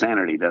talk about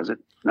sanity, does it?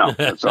 No.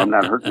 So I'm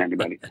not hurting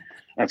anybody.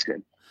 That's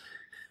good.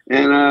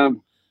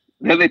 And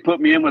then they put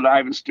me in with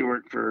Ivan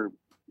Stewart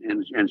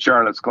in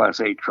Charlotte's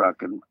Class 8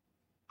 truck. And,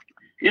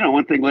 you know,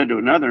 one thing led to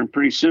another. And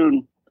pretty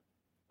soon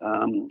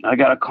I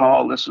got a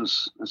call. This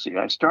was,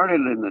 I started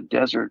in the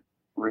desert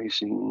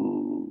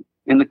racing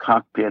in the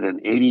cockpit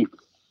in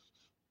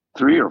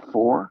 83 or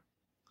 4.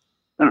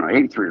 I don't know,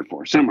 83 or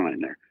 4, somewhere in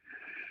there.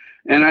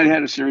 And I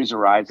had a series of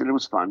rides, and it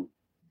was fun.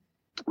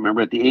 I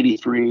remember at the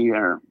 83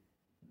 or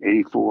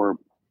 84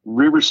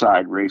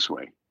 Riverside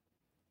Raceway,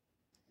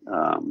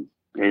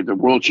 they had the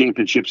World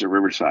Championships at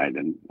Riverside.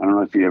 And I don't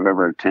know if you have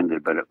ever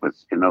attended, but it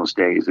was, in those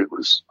days, it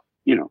was,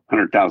 you know,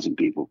 100,000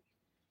 people.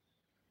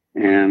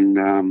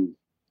 And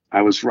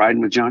I was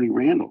riding with Johnny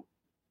Randall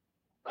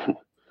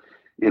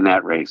in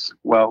that race.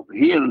 Well,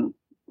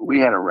 we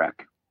had a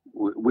wreck.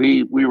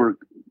 We were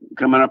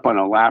coming up on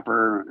a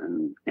lapper,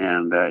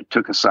 and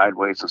took us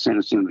sideways and sent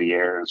us into the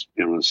air.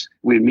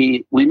 We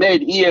made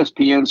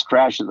ESPN's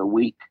Crash of the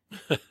Week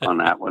on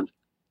that one.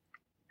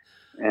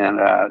 And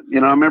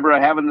you know, I remember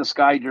having the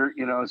sky dirt.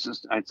 You know, it's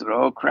just, I said,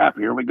 "Oh crap,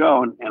 here we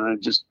go!" And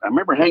I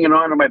remember hanging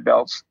on to my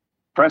belts,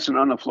 pressing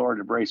on the floor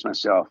to brace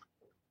myself.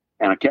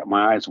 And I kept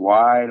my eyes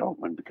wide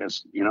open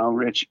because,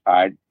 Rich,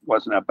 I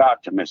wasn't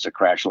about to miss a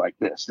crash like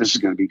this. This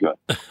is going to be good.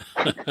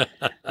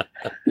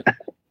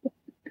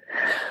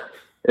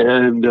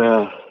 And,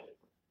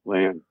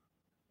 man,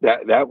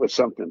 that was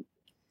something.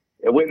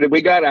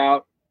 We got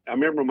out. I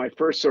remember my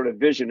first sort of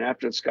vision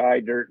after the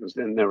sky dirt was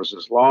then there was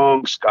this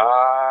long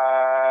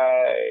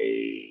sky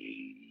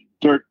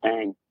dirt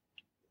bang.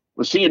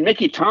 Was seeing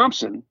Mickey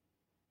Thompson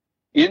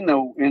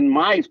in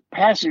my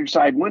passenger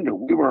side window.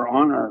 We were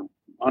on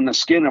the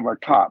skin of our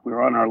top. We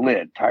were on our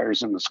lid,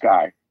 tires in the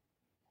sky.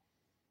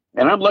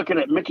 And I'm looking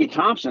at Mickey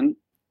Thompson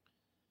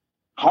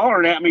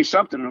hollering at me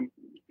something.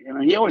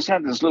 He always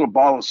had this little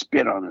ball of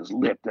spit on his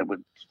lip that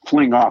would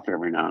fling off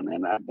every now and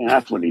then. And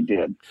that's what he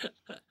did.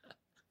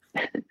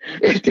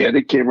 It did.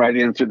 It came right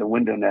in through the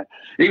window net.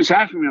 He was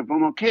asking me if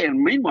I'm okay.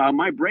 And meanwhile,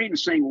 my brain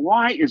is saying,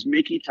 why is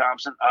Mickey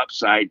Thompson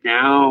upside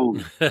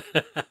down?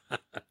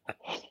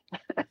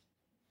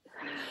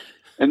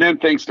 And then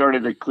things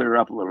started to clear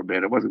up a little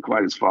bit. It wasn't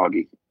quite as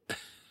foggy.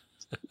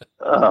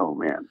 Oh,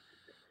 man.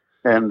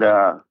 And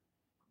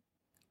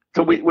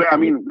so we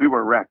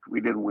were wrecked.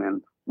 We didn't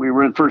win. We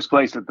were in first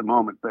place at the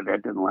moment, but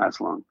that didn't last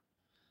long.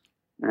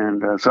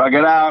 And so I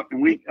got out,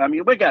 and we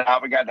got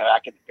out. We got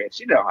back in the pits.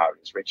 You know how it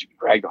is, Rich. You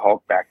drag the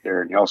Hulk back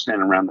there, and you all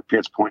standing around the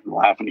pits pointing and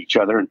laughing at each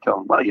other and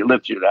telling, well, you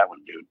lived through that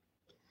one, dude.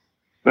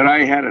 But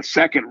I had a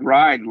second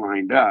ride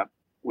lined up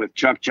with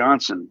Chuck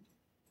Johnson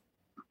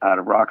out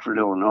of Rockford,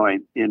 Illinois,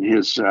 in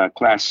his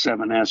Class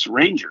 7S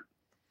Ranger.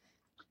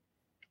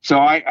 So,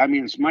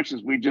 as much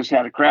as we just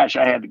had a crash,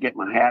 I had to get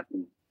my hat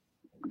and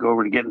go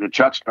over to get into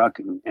Chuck's truck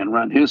and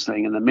run his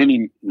thing. And the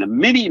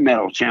mini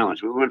metal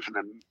challenge, we went from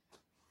the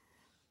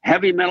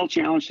heavy metal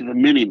challenge to the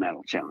mini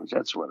metal challenge.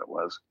 That's what it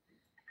was.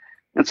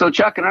 And so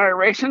Chuck and I are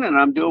racing, and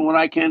I'm doing what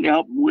I can to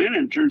help him win.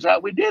 And it turns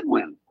out we did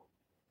win.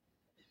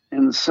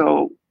 And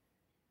so,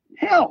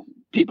 hell,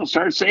 people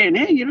started saying,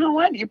 hey, you know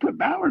what? You put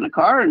Bauer in the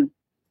car, and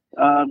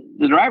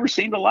the driver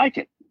seemed to like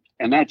it.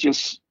 And that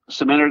just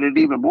cemented it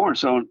even more.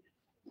 So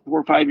 4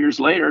 or 5 years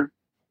later,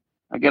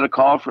 I get a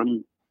call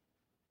from,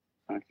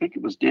 I think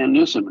it was Dan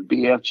Newsom at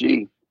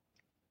BFG,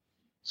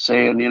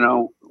 saying,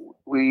 I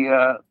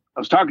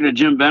was talking to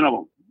Jim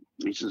Venable.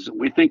 He says,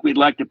 we think we'd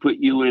like to put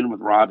you in with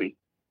Robbie.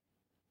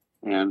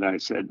 And I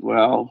said,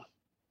 well,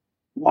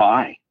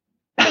 why?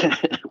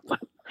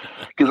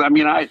 Because,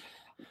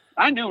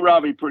 I knew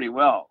Robbie pretty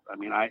well.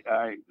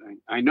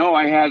 I know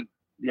I had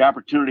the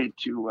opportunity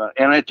to,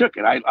 and I took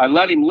it. I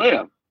let him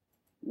live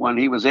when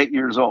he was 8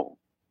 years old.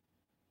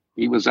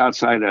 He was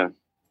outside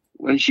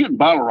shooting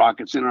bottle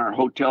rockets in our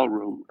hotel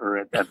room or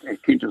at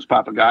Quintos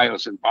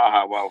Papagayos in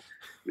Baja. Well,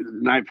 the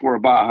night before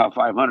Baja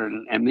 500,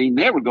 and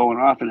they were going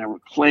off and they were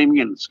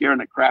claiming and scaring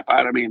the crap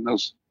out of me. And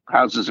those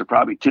houses are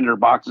probably tinder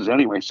boxes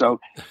anyway. So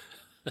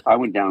I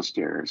went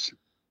downstairs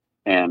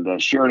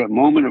and shared a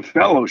moment of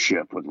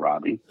fellowship with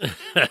Robbie.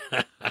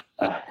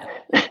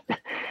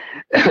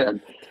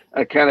 And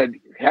I kind of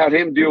had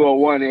him do a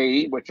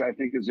 180, which I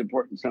think is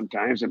important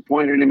sometimes, and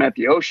pointed him at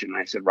the ocean.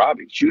 I said,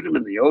 Robbie, shoot him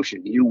in the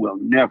ocean. You will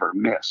never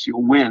miss.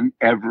 You'll win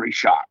every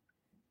shot.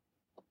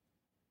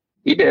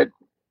 He did.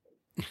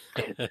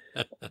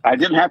 I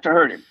didn't have to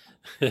hurt him.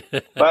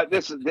 But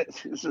this is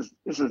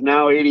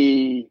now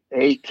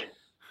 1988,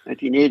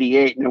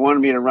 and they wanted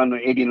me to run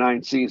the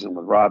 89 season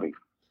with Robbie.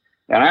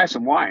 And I asked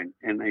them why,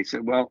 and they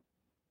said, well,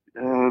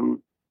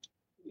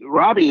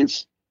 Robbie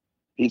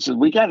he said,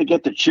 we got to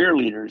get the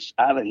cheerleaders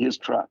out of his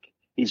truck.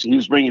 He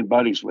was bringing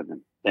buddies with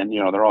him. And,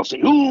 they're all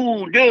saying,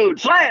 ooh,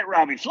 dude, fly it,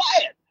 Robbie, fly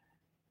it.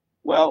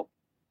 Well,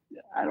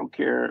 I don't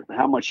care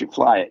how much you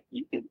fly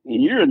it. And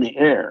you're in the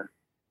air.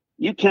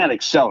 You can't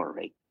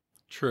accelerate.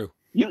 True.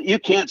 You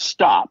can't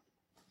stop,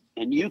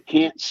 and you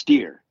can't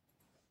steer.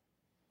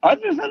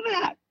 Other than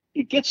that,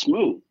 it gets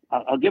smooth.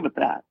 I'll give it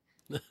that.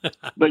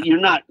 But you're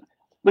not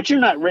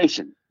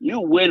racing. You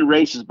win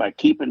races by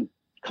keeping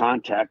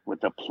contact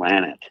with the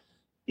planet,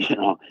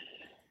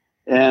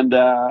 And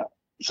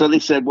so they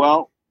said,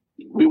 well,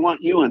 we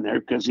want you in there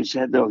because he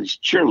said all these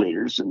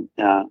cheerleaders, and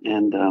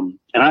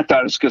I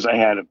thought it's because I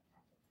had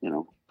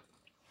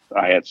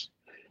I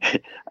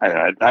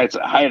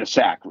had a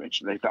sack,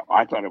 Rich. And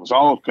I thought it was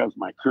all because of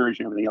my courage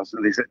and everything else.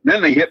 And they said,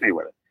 then they hit me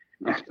with it.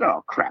 And I said,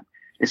 oh crap.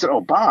 They said,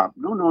 oh, Bob,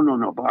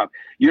 no, Bob,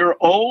 you're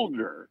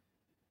older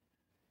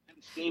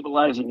and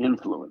stabilizing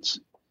influence.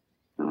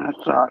 And I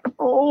thought,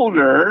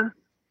 older?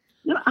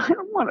 I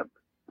don't want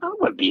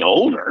to be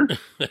older.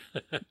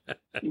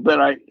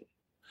 But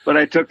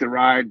I took the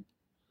ride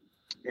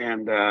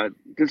and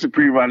did some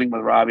pre-running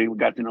with Robbie. We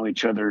got to know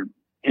each other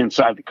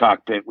inside the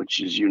cockpit,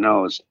 which, as you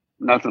know, is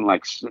nothing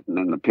like sitting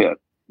in the pit.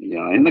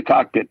 In the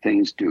cockpit,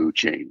 things do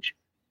change.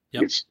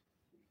 Yep.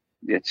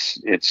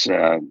 It's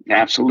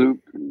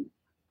absolute, and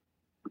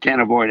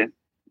can't avoid it.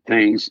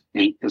 Things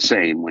ain't the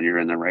same when you're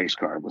in the race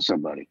car with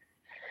somebody.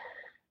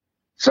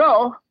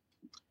 So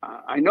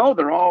I know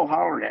they're all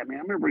hollering at me. I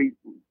remember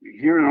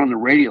hearing on the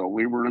radio,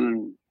 we were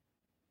in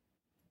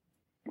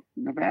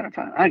Nevada.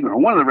 I don't know,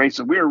 one of the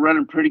races, we were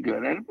running pretty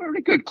good. I had a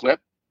pretty good clip.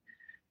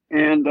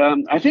 And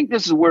I think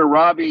this is where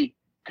Robbie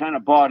kind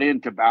of bought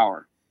into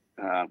Bauer.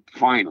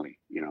 finally,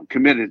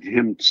 committed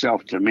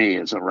himself to me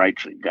as a right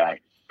guy.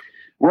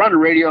 We're on the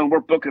radio and we're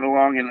booking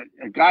along, and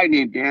a guy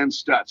named Dan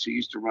Stutz, who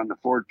used to run the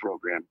Ford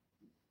program,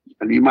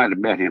 and you might have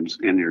met him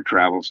in your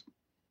travels.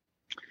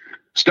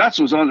 Stutz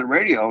was on the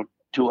radio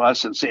to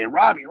us and saying,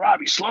 Robbie,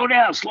 slow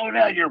down.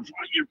 You're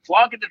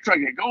flogging the truck.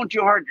 You're going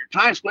too hard.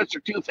 Your time splits are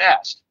too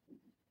fast.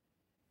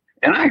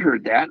 And I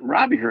heard that, and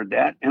Robbie heard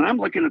that, and I'm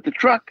looking at the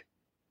truck,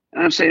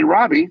 and I'm saying,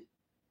 Robbie,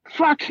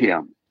 fuck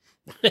him.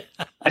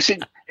 I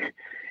said,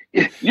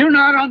 you're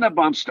not on the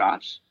bump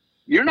stops.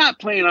 You're not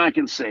playing I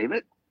Can Save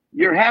It.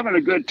 You're having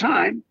a good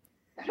time.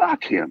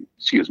 Fuck him.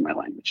 Excuse my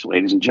language,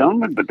 ladies and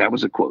gentlemen, but that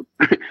was a quote.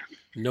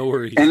 No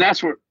worries. And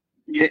that's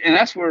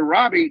where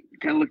Robbie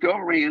kind of looked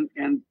over me,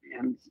 and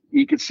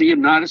you could see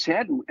him nod his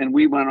head, and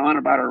we went on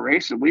about our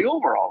race, and we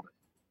overhauled it.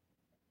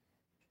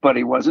 But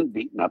he wasn't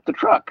beating up the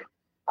truck.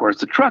 Of course,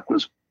 the truck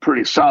was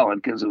pretty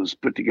solid because it was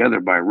put together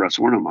by Russ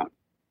Wernemont,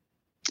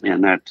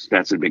 and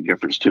that's a big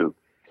difference too.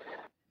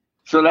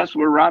 So that's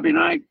where Robbie and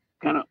I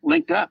kind of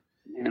linked up,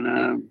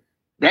 and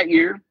that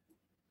year,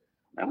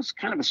 that was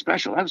kind of a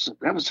special.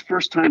 That was the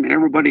first time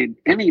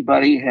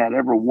anybody had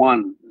ever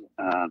won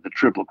the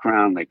Triple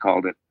Crown, they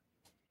called it,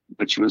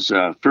 which was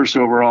first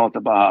overall at the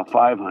Baja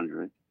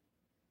 500,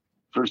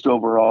 first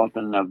overall at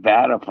the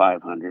Nevada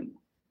 500,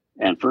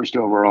 and first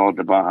overall at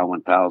the Baja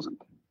 1000.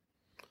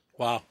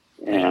 Wow.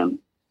 And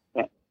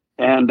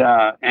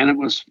it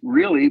was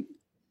really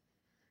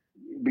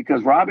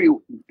because Robbie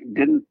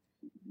didn't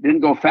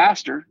go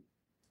faster,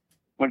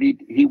 but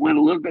he went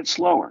a little bit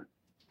slower,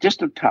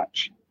 just a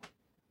touch.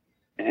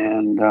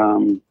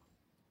 And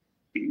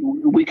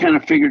we kind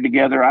of figured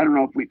together, I don't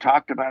know if we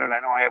talked about it. I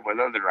know I have with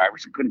other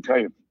drivers. I couldn't tell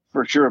you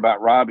for sure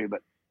about Robbie,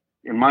 but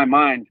in my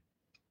mind,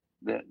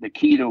 the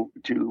key to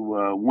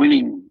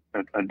winning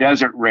a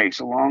desert race,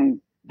 a long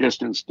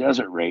distance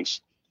desert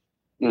race,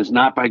 is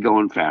not by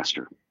going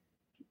faster.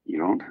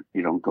 You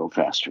don't go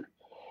faster.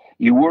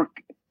 You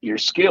work your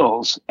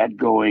skills at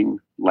going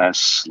less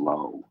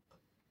slow.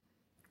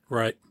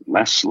 Right.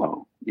 Less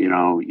slow.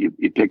 You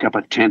pick up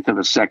 1/10 of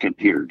a second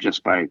here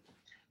just by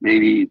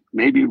maybe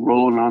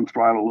rolling on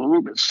throttle a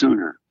little bit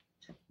sooner,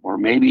 or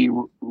maybe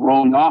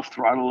rolling off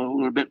throttle a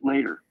little bit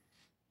later.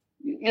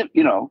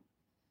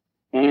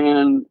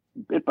 And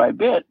bit by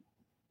bit,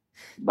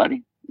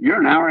 buddy, you're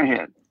an hour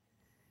ahead.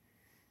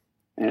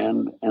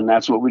 And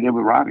that's what we did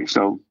with Robbie.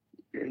 So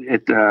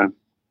it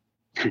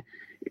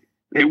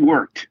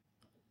worked.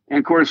 And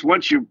of course,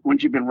 once you've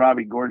been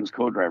Robbie Gordon's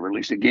co-driver, at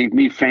least it gave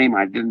me fame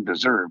I didn't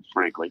deserve,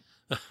 frankly.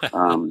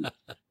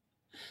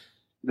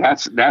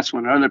 That's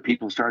when other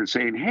people started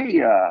saying,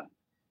 "Hey,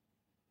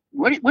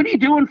 what are you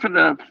doing for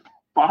the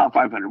Baja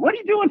 500? What are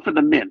you doing for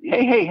the Mint?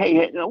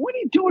 Hey, what are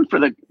you doing for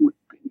the?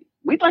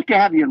 We'd like to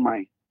have you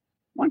why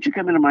don't you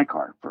come into my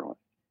car for a while?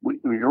 When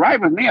you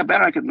ride with me, I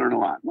bet I could learn a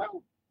lot."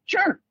 Well,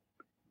 sure,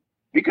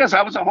 because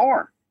I was a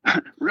whore,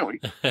 really,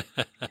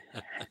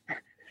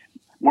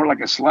 more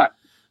like a slut.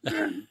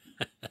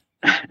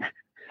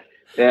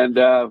 And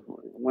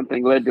one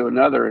thing led to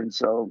another, and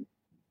so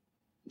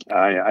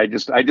I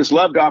just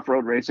loved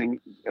off-road racing,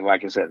 and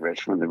like I said,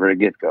 Rich, from the very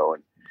get-go,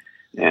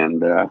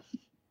 and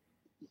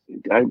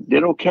I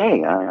did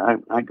okay. I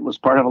was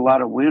part of a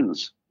lot of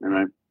wins,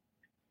 and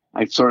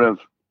I sort of,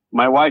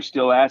 my wife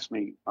still asks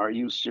me, "Are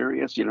you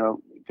serious?"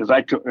 Because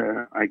I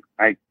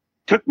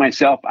took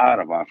myself out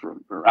of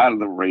off-road, or out of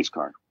the race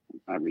car.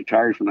 I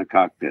retired from the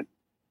cockpit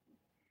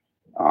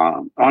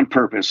on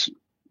purpose,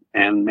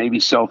 and maybe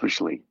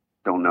selfishly,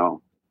 don't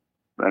know,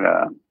 but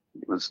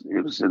it was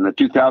in the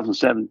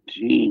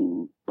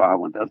 2017 Baja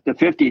 1000, the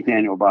 50th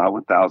annual Baja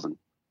 1000,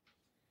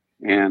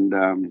 and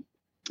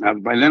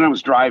by then I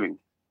was driving.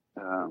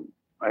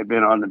 I'd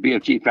been on the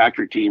BFT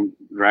factory team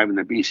driving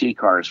the BC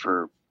cars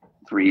for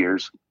 3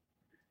 years,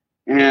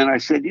 and I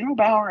said,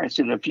 Bauer, I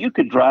said, if you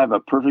could drive a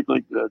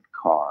perfectly good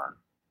car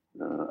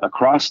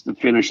across the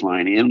finish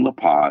line in La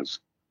Paz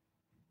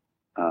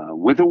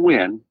with a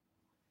win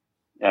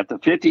at the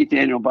 50th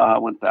annual Baja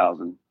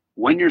 1000,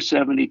 when you're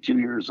 72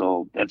 years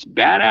old, that's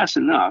badass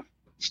enough.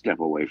 Step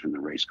away from the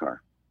race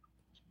car.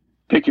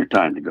 Pick your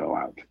time to go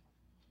out.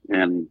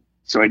 And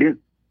so I did.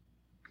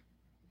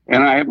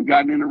 And I haven't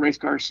gotten in a race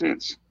car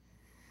since,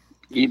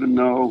 even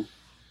though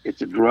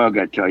it's a drug,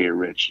 I tell you,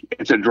 Rich.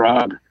 It's a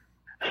drug.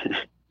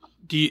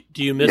 Do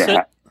you miss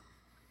it?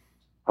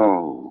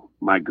 Oh,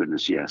 my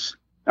goodness, yes.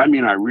 I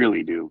mean, I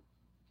really do.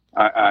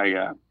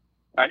 I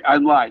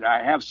lied.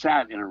 I have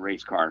sat in a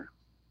race car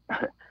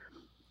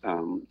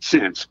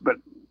since, but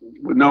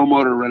with no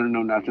motor running,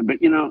 no nothing. But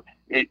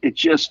it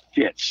just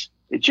fits.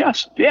 It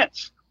just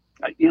fits.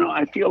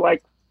 I feel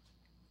like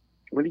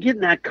when you get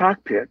in that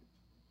cockpit,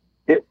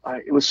 it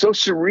was so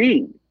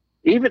serene.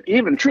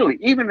 Even truly,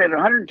 even at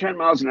 110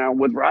 miles an hour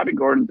with Robbie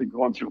Gordon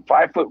going through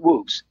 5-foot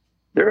whoops,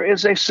 there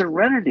is a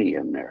serenity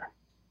in there.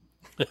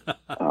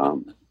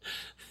 And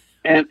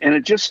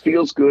it just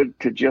feels good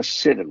to just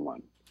sit in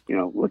one.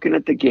 Looking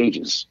at the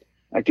gauges,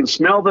 I can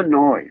smell the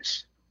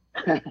noise.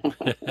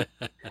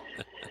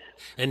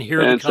 And hear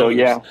the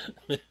colors.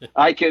 So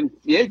I can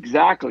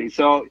exactly.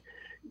 So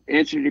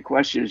answer to your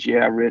question is,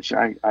 yeah, Rich,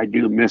 I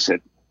do miss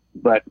it.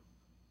 But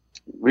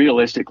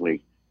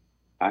realistically,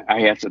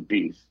 I have to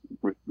be,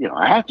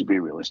 I have to be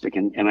realistic,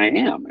 and I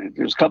am. And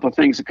there's a couple of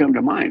things that come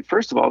to mind.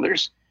 First of all,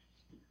 there's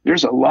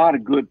a lot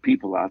of good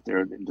people out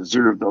there that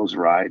deserve those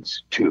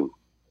rides too.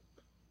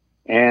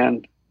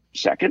 And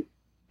second,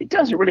 it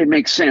doesn't really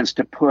make sense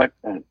to put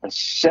a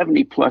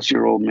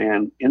 70-plus-year-old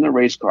man in the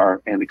race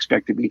car and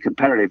expect to be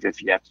competitive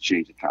if you have to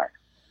change a tire.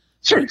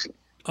 Seriously.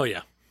 Oh,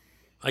 yeah.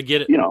 I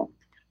get it.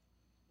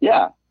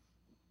 Yeah.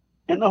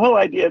 And the whole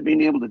idea of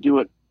being able to do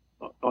it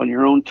on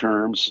your own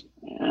terms,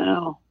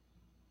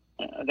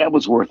 that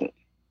was worth it.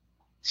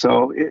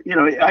 So,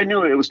 I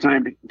knew it was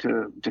time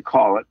to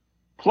call it.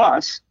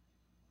 Plus,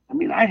 I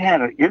mean, I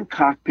had an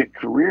in-cockpit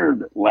career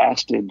that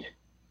lasted,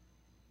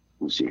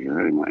 let's see,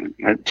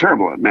 I'm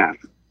terrible at math.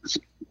 Let's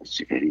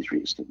see,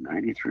 83 to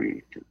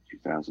 93 to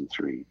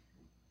 2003,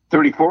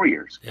 34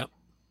 years. Yep.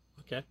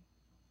 Okay.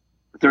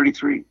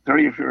 30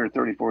 or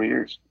 34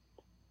 years.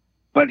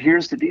 But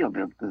here's the deal.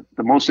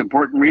 The most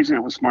important reason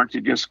it was smart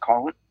to just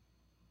call it,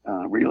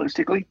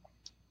 realistically,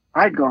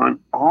 I'd gone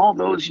all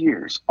those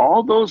years,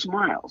 all those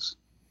miles,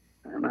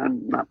 and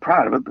I'm not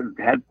proud of it, but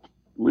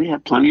we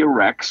had plenty of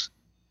wrecks.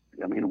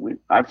 I mean,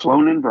 I've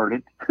flown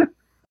inverted,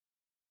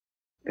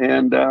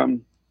 and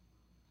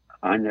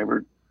I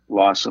never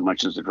lost so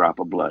much as a drop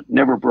of blood,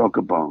 never broke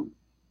a bone.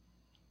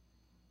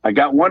 I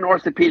got one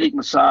orthopedic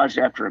massage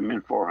after a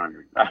Mint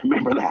 400. I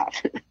remember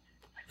that.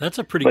 That's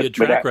a pretty good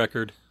track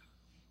record.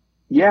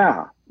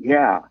 Yeah.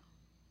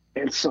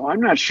 And so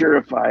I'm not sure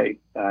if I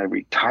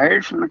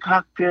retired from the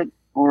cockpit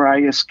or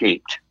I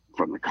escaped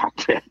from the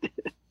cockpit.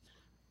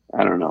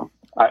 I don't know.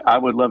 I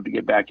would love to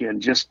get back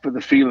in just for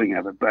the feeling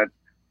of it, but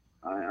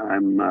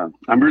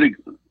I'm really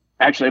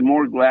actually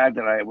more glad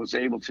that I was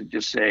able to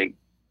just say,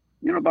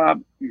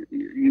 Bob,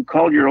 you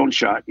called your own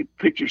shot. You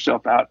picked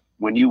yourself out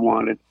when you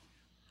wanted,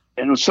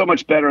 and it was so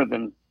much better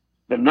than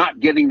not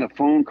getting the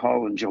phone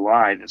call in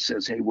July that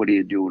says, "Hey, what are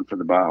you doing for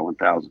the Baja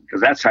 1000?"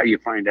 Because that's how you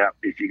find out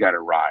if you got a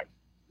ride.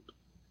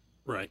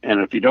 Right. And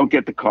if you don't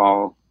get the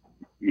call,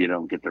 you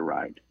don't get the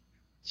ride.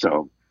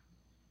 So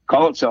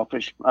call it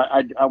selfish.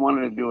 I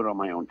wanted to do it on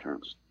my own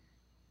terms.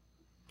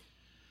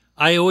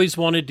 I always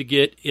wanted to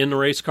get in the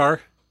race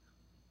car,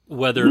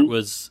 whether it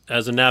was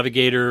as a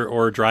navigator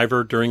or a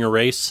driver during a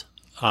race.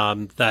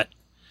 It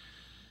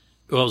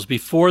was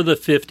before the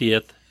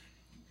 50th.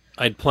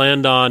 I'd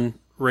planned on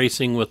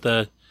racing with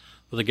a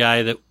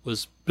guy that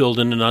was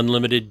building an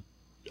unlimited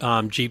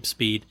Jeep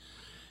Speed,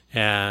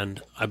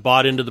 and I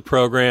bought into the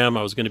program.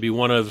 I was going to be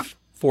one of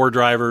 4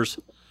 drivers,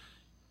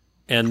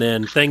 and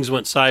then things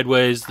went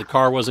sideways. The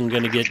car wasn't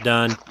going to get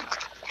done,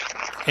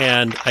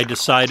 and I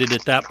decided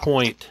at that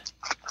point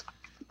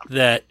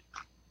that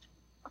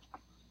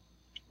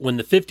when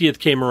the 50th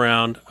came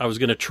around, I was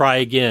going to try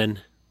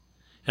again,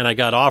 and I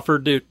got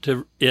offered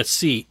to a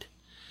seat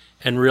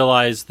and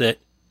realized that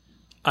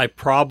I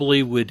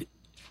probably would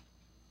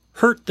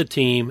hurt the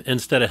team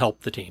instead of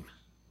help the team.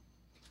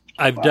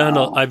 I've done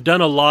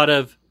a lot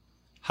of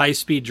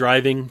high-speed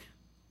driving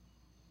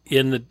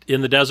in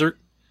the desert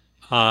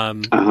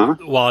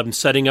while I'm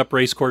setting up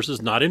race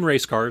courses, not in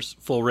race cars,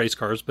 full race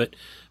cars, but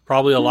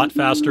probably a lot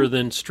faster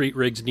than street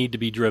rigs need to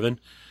be driven.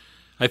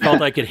 I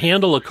felt I could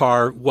handle a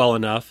car well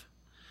enough.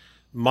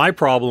 My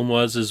problem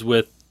was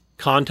with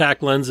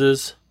contact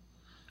lenses.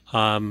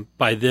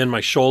 By then,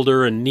 my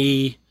shoulder and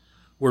knee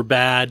were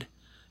bad,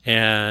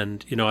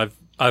 and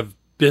I've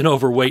been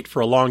overweight for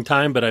a long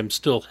time, but I'm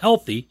still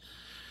healthy.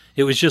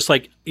 It was just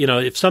like,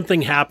 if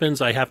something happens,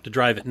 I have to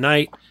drive at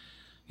night.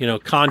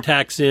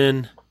 Contacts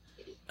in.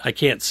 I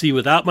can't see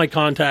without my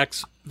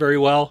contacts very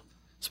well,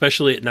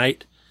 especially at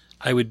night.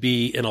 I would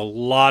be in a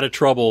lot of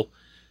trouble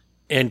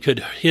and could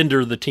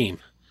hinder the team.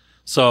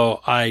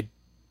 So I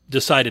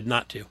decided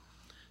not to.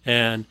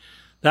 And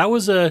that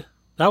was a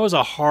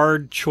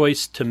hard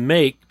choice to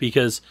make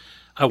because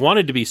I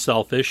wanted to be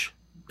selfish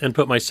and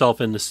put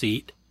myself in the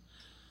seat.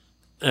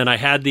 And I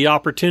had the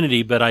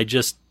opportunity, but I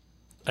just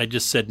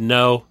said,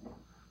 no,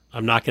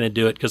 I'm not going to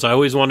do it, because I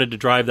always wanted to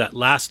drive that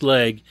last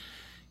leg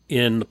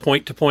in the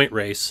point-to-point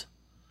race.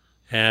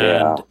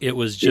 And it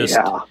was just,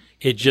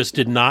 it just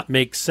did not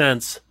make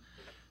sense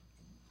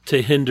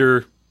to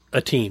hinder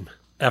a team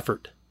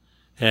effort.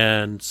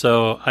 And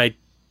so I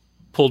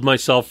pulled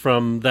myself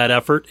from that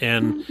effort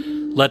and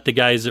let the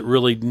guys that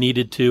really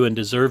needed to and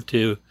deserved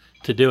to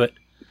do it.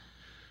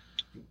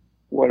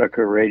 What a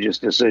courageous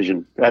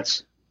decision.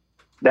 That's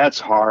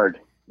hard.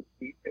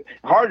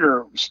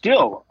 Harder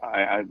still,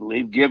 I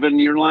believe, given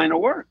your line of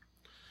work.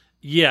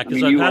 Yeah,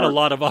 because I've had a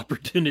lot of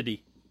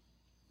opportunity.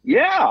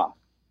 Yeah.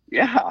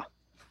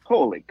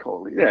 Holy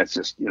coly. That's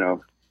just,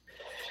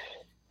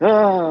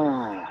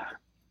 I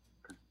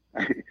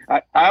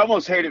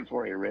almost hate it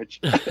for you,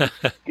 Rich.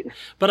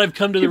 But I've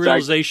come to the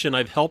realization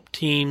I've helped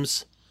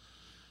teams.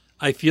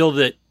 I feel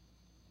that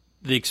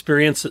the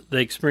experiences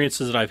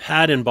that I've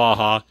had in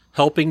Baja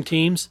helping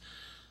teams,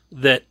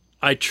 that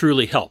I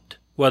truly helped,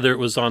 whether it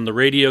was on the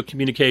radio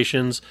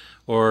communications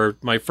or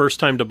my first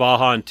time to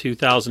Baja in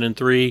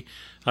 2003.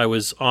 I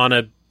was on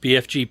a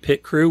BFG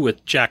pit crew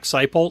with Jack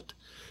Seipolt.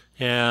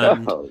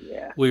 And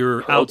we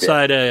were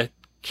outside a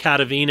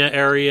Catavina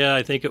area.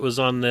 I think it was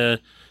on the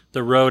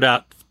road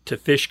out to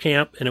Fish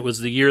Camp, and it was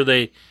the year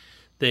they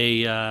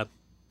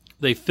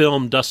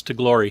filmed Dust to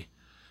Glory.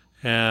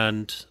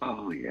 And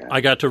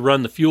I got to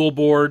run the fuel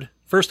board.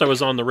 First I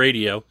was on the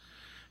radio,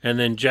 and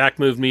then Jack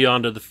moved me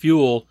onto the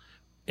fuel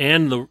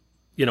and the,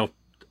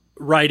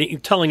 writing,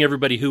 telling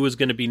everybody who was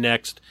going to be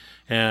next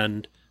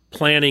and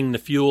planning the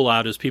fuel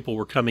out as people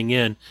were coming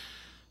in.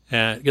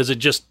 Because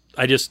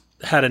I just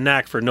had a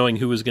knack for knowing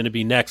who was going to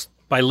be next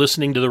by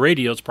listening to the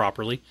radios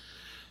properly.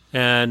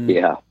 And,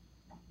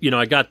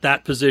 I got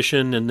that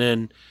position, and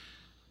then,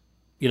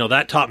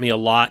 that taught me a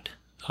lot.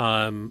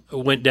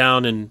 Went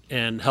down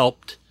and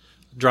helped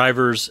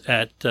drivers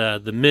at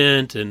the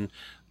Mint and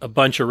a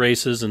bunch of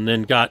races, and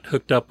then got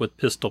hooked up with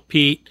Pistol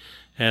Pete,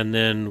 and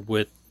then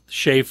with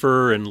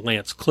Schaefer and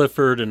Lance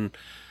Clifford and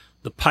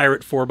the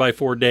Pirate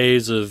 4x4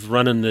 days of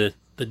running the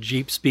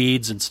Jeep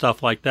speeds and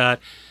stuff like that.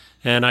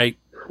 And I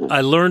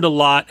learned a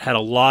lot, had a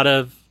lot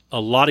of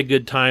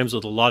good times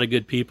with a lot of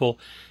good people.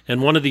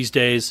 And one of these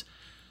days,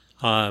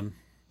 I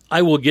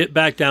will get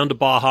back down to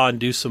Baja and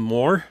do some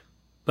more,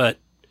 but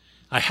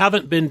I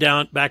haven't been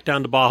back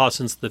down to Baja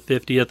since the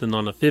 50th. And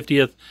on the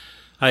 50th,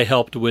 I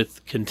helped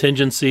with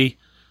contingency,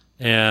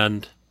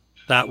 and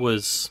that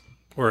was,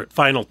 or at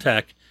Final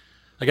Tech,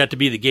 I got to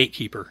be the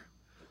gatekeeper.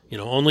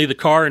 Only the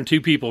car and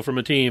two people from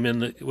a team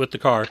with the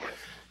car.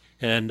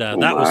 And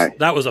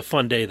that was a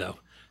fun day though.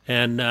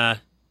 And,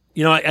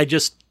 I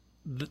just,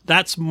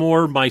 that's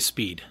more my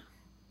speed.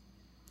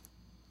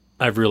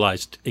 I've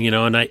realized,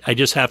 and I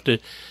just have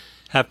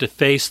to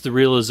face the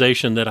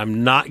realization that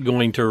I'm not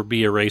going to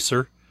be a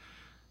racer.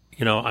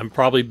 I'm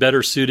probably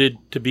better suited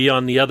to be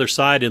on the other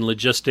side in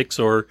logistics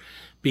or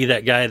be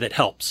that guy that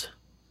helps,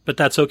 but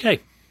that's okay.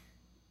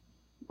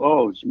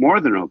 Oh, it's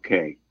more than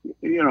okay.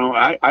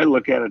 I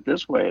look at it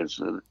this way,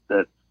 is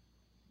that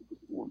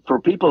for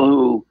people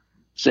who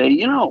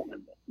say,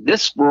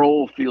 this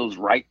role feels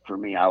right for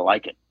me, I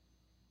like it.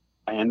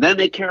 And then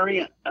they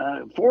carry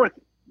forth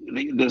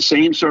the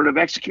same sort of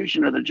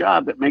execution of the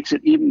job that makes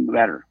it even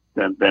better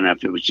than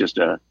if it was just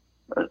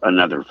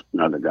another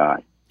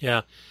guy.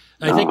 Yeah.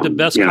 I think the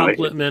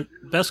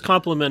best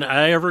compliment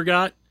I ever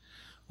got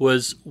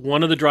was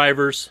one of the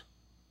drivers.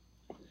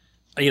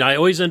 I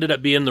always ended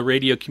up being the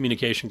radio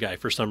communication guy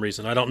for some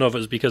reason. I don't know if it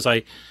was because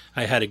I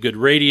had a good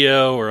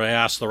radio, or I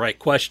asked the right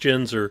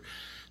questions, or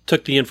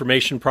took the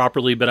information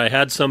properly, but I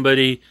had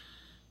somebody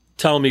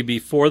tell me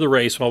before the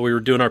race, while we were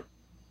doing our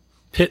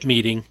pit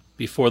meeting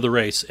before the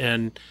race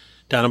and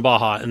down in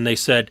Baja, and they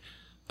said,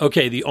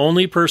 okay, the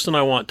only person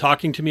I want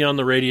talking to me on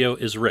the radio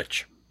is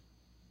Rich.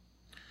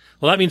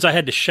 Well, that means I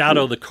had to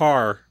shadow the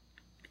car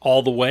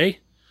all the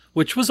way,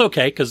 which was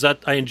okay, because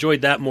I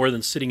enjoyed that more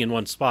than sitting in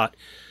one spot.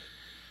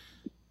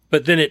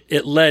 But then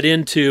it led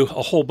into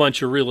a whole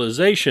bunch of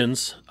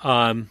realizations.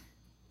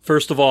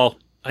 First of all,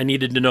 I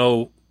needed to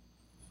know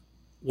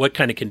what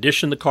kind of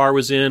condition the car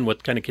was in,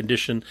 what kind of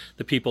condition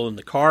the people in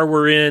the car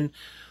were in,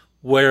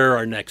 where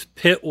our next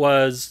pit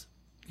was,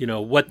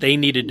 what they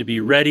needed to be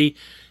ready.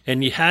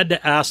 And you had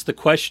to ask the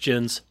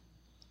questions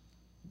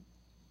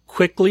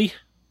quickly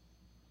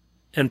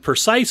and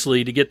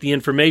precisely to get the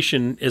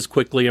information as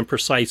quickly and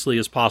precisely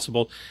as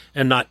possible,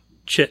 and not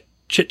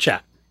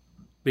chit-chat.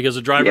 Because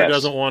the driver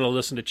doesn't want to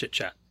listen to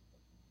chit-chat.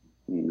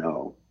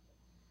 No.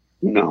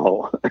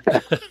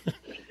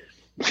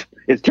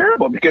 It's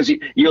terrible, because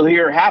you'll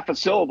hear half a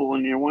syllable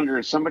and you wonder,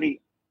 is somebody,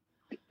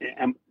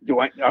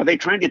 are they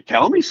trying to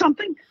tell me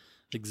something?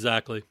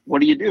 Exactly.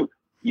 What do?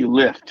 You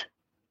lift.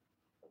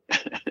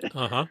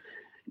 Uh-huh.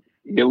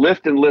 You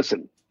lift and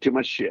listen. Too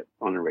much shit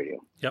on the radio.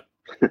 Yep.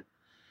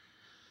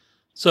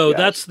 So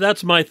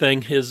that's my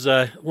thing, is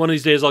one of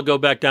these days I'll go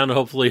back down to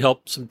hopefully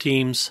help some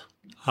teams.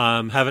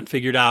 Haven't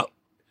figured out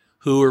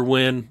who or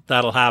when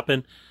that'll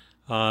happen,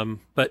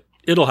 but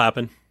it'll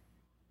happen.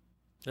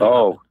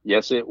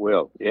 Yes, it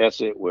will. Yes,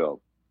 it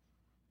will.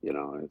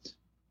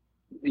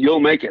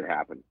 You'll make it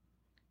happen.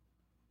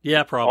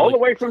 Yeah, probably.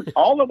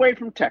 All the way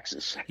from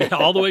Texas. Yeah,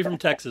 all the way from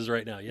Texas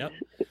right now. Yep.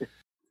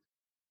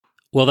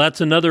 Well,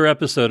 that's another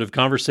episode of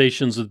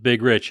Conversations with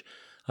Big Rich.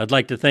 I'd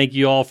like to thank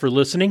you all for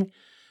listening.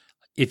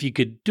 If you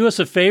could do us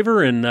a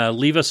favor and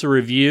leave us a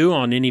review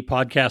on any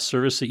podcast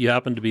service that you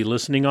happen to be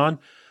listening on,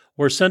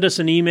 or send us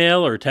an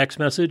email or a text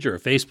message or a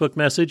Facebook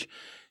message,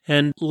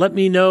 and let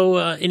me know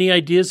any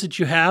ideas that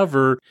you have,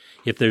 or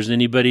if there's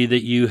anybody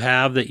that you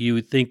have that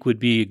you think would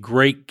be a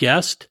great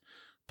guest,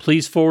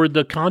 please forward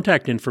the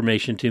contact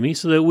information to me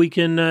so that we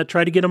can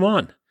try to get them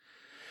on.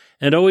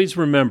 And always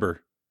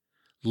remember,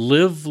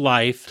 live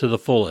life to the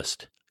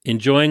fullest.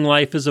 Enjoying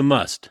life is a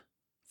must.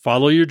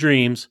 Follow your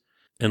dreams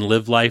and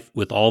live life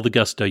with all the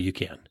gusto you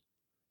can.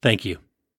 Thank you.